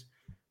honest.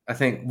 I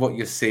think what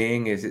you're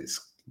seeing is it's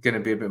going to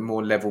be a bit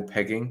more level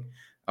pegging.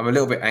 I'm a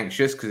little bit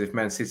anxious because if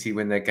Man City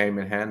win their game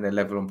in hand, they're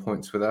level on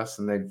points with us,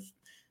 and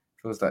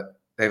feels like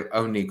they've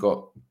only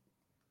got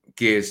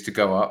gears to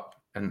go up,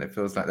 and it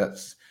feels like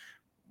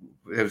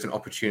there was an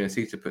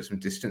opportunity to put some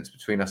distance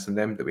between us and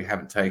them that we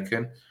haven't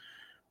taken.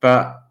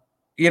 But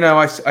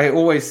I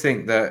always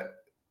think that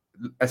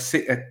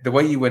the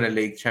way you win a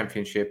league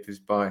championship is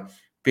by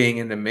being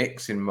in the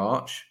mix in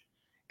March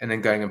and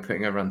then going and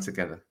putting a run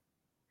together.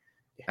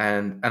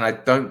 And I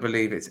don't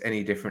believe it's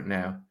any different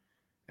now.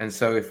 And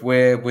so if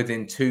we're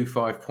within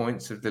 5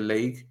 points of the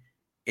league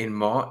in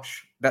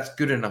March, that's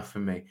good enough for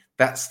me.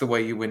 That's the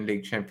way you win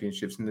league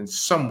championships. And then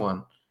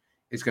someone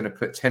is going to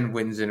put 10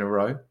 wins in a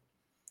row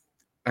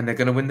and they're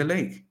going to win the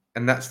league.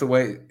 And that's the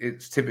way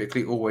it's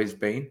typically always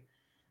been.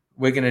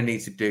 We're going to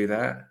need to do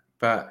that.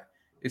 But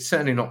it's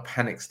certainly not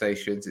panic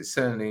stations. It's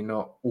certainly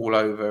not all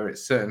over.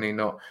 It's certainly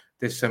not,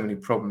 there's so many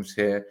problems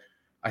here.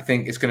 I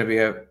think there's going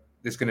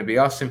to be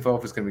us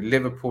involved. There's going to be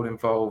Liverpool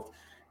involved.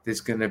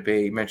 There's going to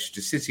be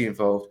Manchester City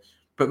involved.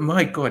 But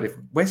my God, if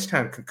West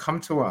Ham can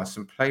come to us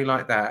and play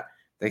like that,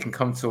 they can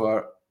come to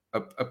our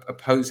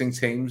opposing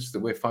teams that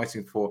we're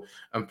fighting for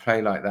and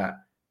play like that.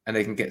 And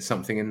they can get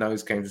something in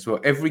those games as well.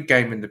 Every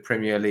game in the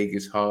Premier League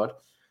is hard.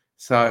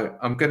 So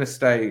I'm going to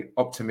stay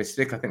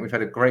optimistic. I think we've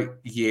had a great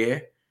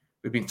year.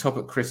 We've been top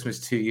at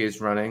Christmas 2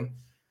 years running.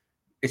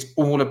 It's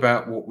all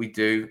about what we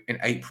do in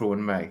April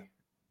and May.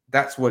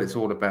 That's what it's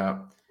all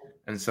about.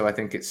 And so I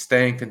think it's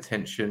stay in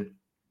contention.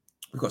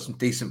 We've got some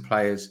decent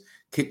players.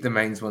 Keep the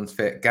mains ones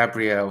fit.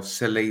 Gabriel,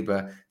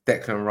 Saliba,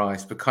 Declan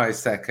Rice, Bukayo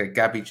Saka,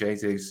 Gabby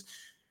Jesus,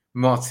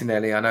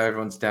 Martinelli. I know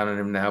everyone's down on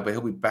him now, but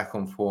he'll be back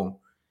on form.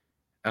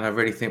 And I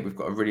really think we've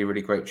got a really,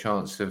 really great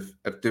chance of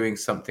doing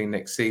something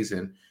next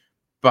season.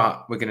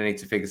 But we're going to need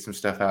to figure some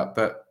stuff out.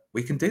 But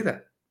we can do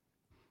that.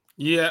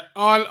 Yeah,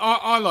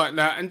 I like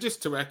that. And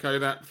just to echo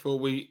that before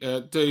we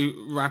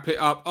do wrap it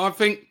up, I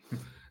think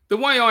the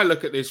way I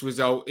look at this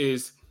result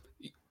is,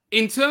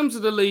 in terms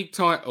of the league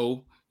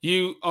title,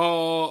 you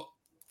are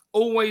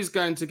always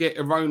going to get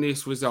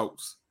erroneous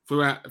results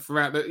throughout.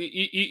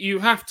 You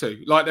have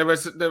to. Like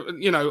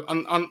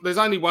there's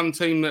only one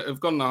team that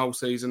have gone the whole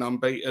season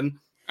unbeaten,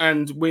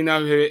 and we know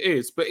who it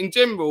is. But in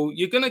general,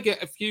 you're going to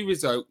get a few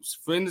results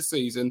in the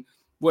season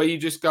where you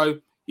just go,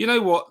 you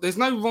know what? There's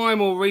no rhyme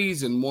or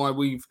reason why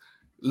we've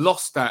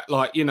lost that.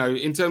 Like,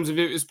 in terms of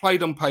if it was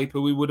played on paper,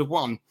 we would have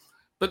won.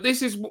 But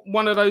this is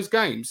one of those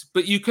games.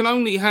 But you can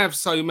only have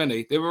so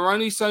many. There are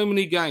only so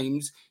many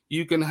games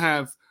you can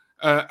have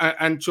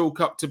and chalk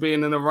up to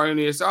being an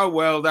erroneous, oh,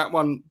 well, that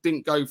one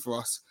didn't go for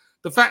us.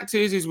 The fact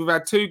is we've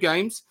had 2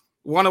 games,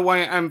 one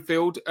away at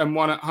Anfield and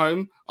one at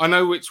home. I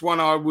know which one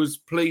I was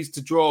pleased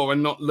to draw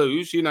and not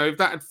lose. If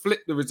that had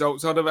flipped the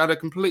results, I'd have had a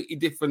completely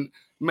different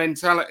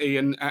mentality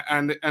and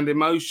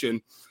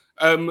emotion.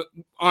 I'm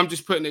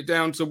just putting it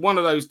down to one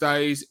of those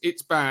days.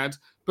 It's bad.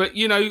 But,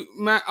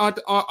 Matt,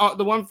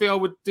 the one thing I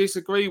would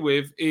disagree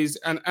with is,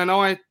 and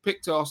I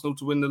picked Arsenal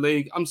to win the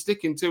league. I'm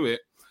sticking to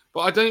it.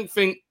 But I don't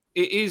think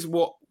it is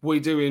what we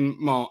do in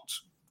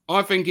March.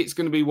 I think it's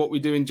going to be what we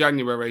do in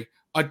January.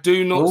 I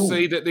do not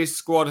see that this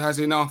squad has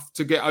enough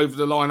to get over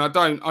the line. I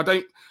don't.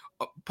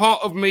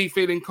 Part of me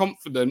feeling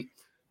confident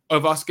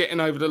of us getting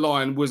over the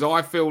line was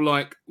I feel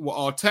like what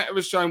Arteta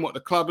has shown, what the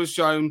club has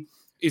shown,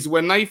 is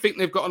when they think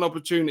they've got an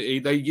opportunity,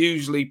 they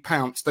usually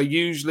pounce. They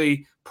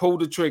usually pull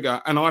the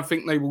trigger. And I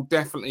think they will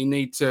definitely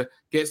need to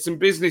get some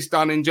business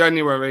done in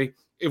January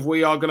if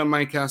we are going to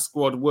make our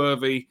squad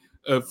worthy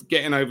of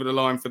getting over the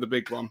line for the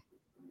big one.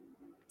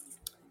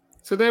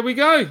 So there we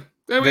go.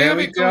 There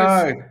we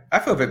go. I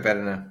feel a bit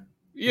better now.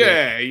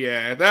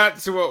 Yeah.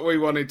 That's what we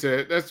wanted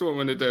to. That's what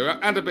we're going to do.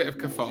 Add a bit of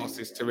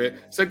catharsis to it.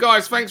 So,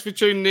 guys, thanks for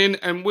tuning in,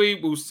 and we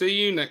will see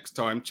you next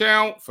time.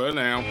 Ciao for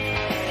now.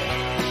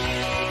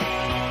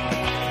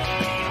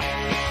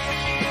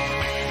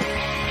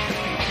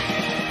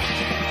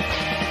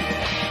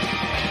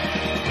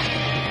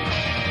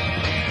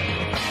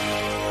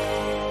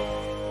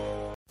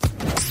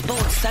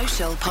 Sports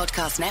Social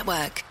Podcast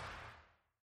Network.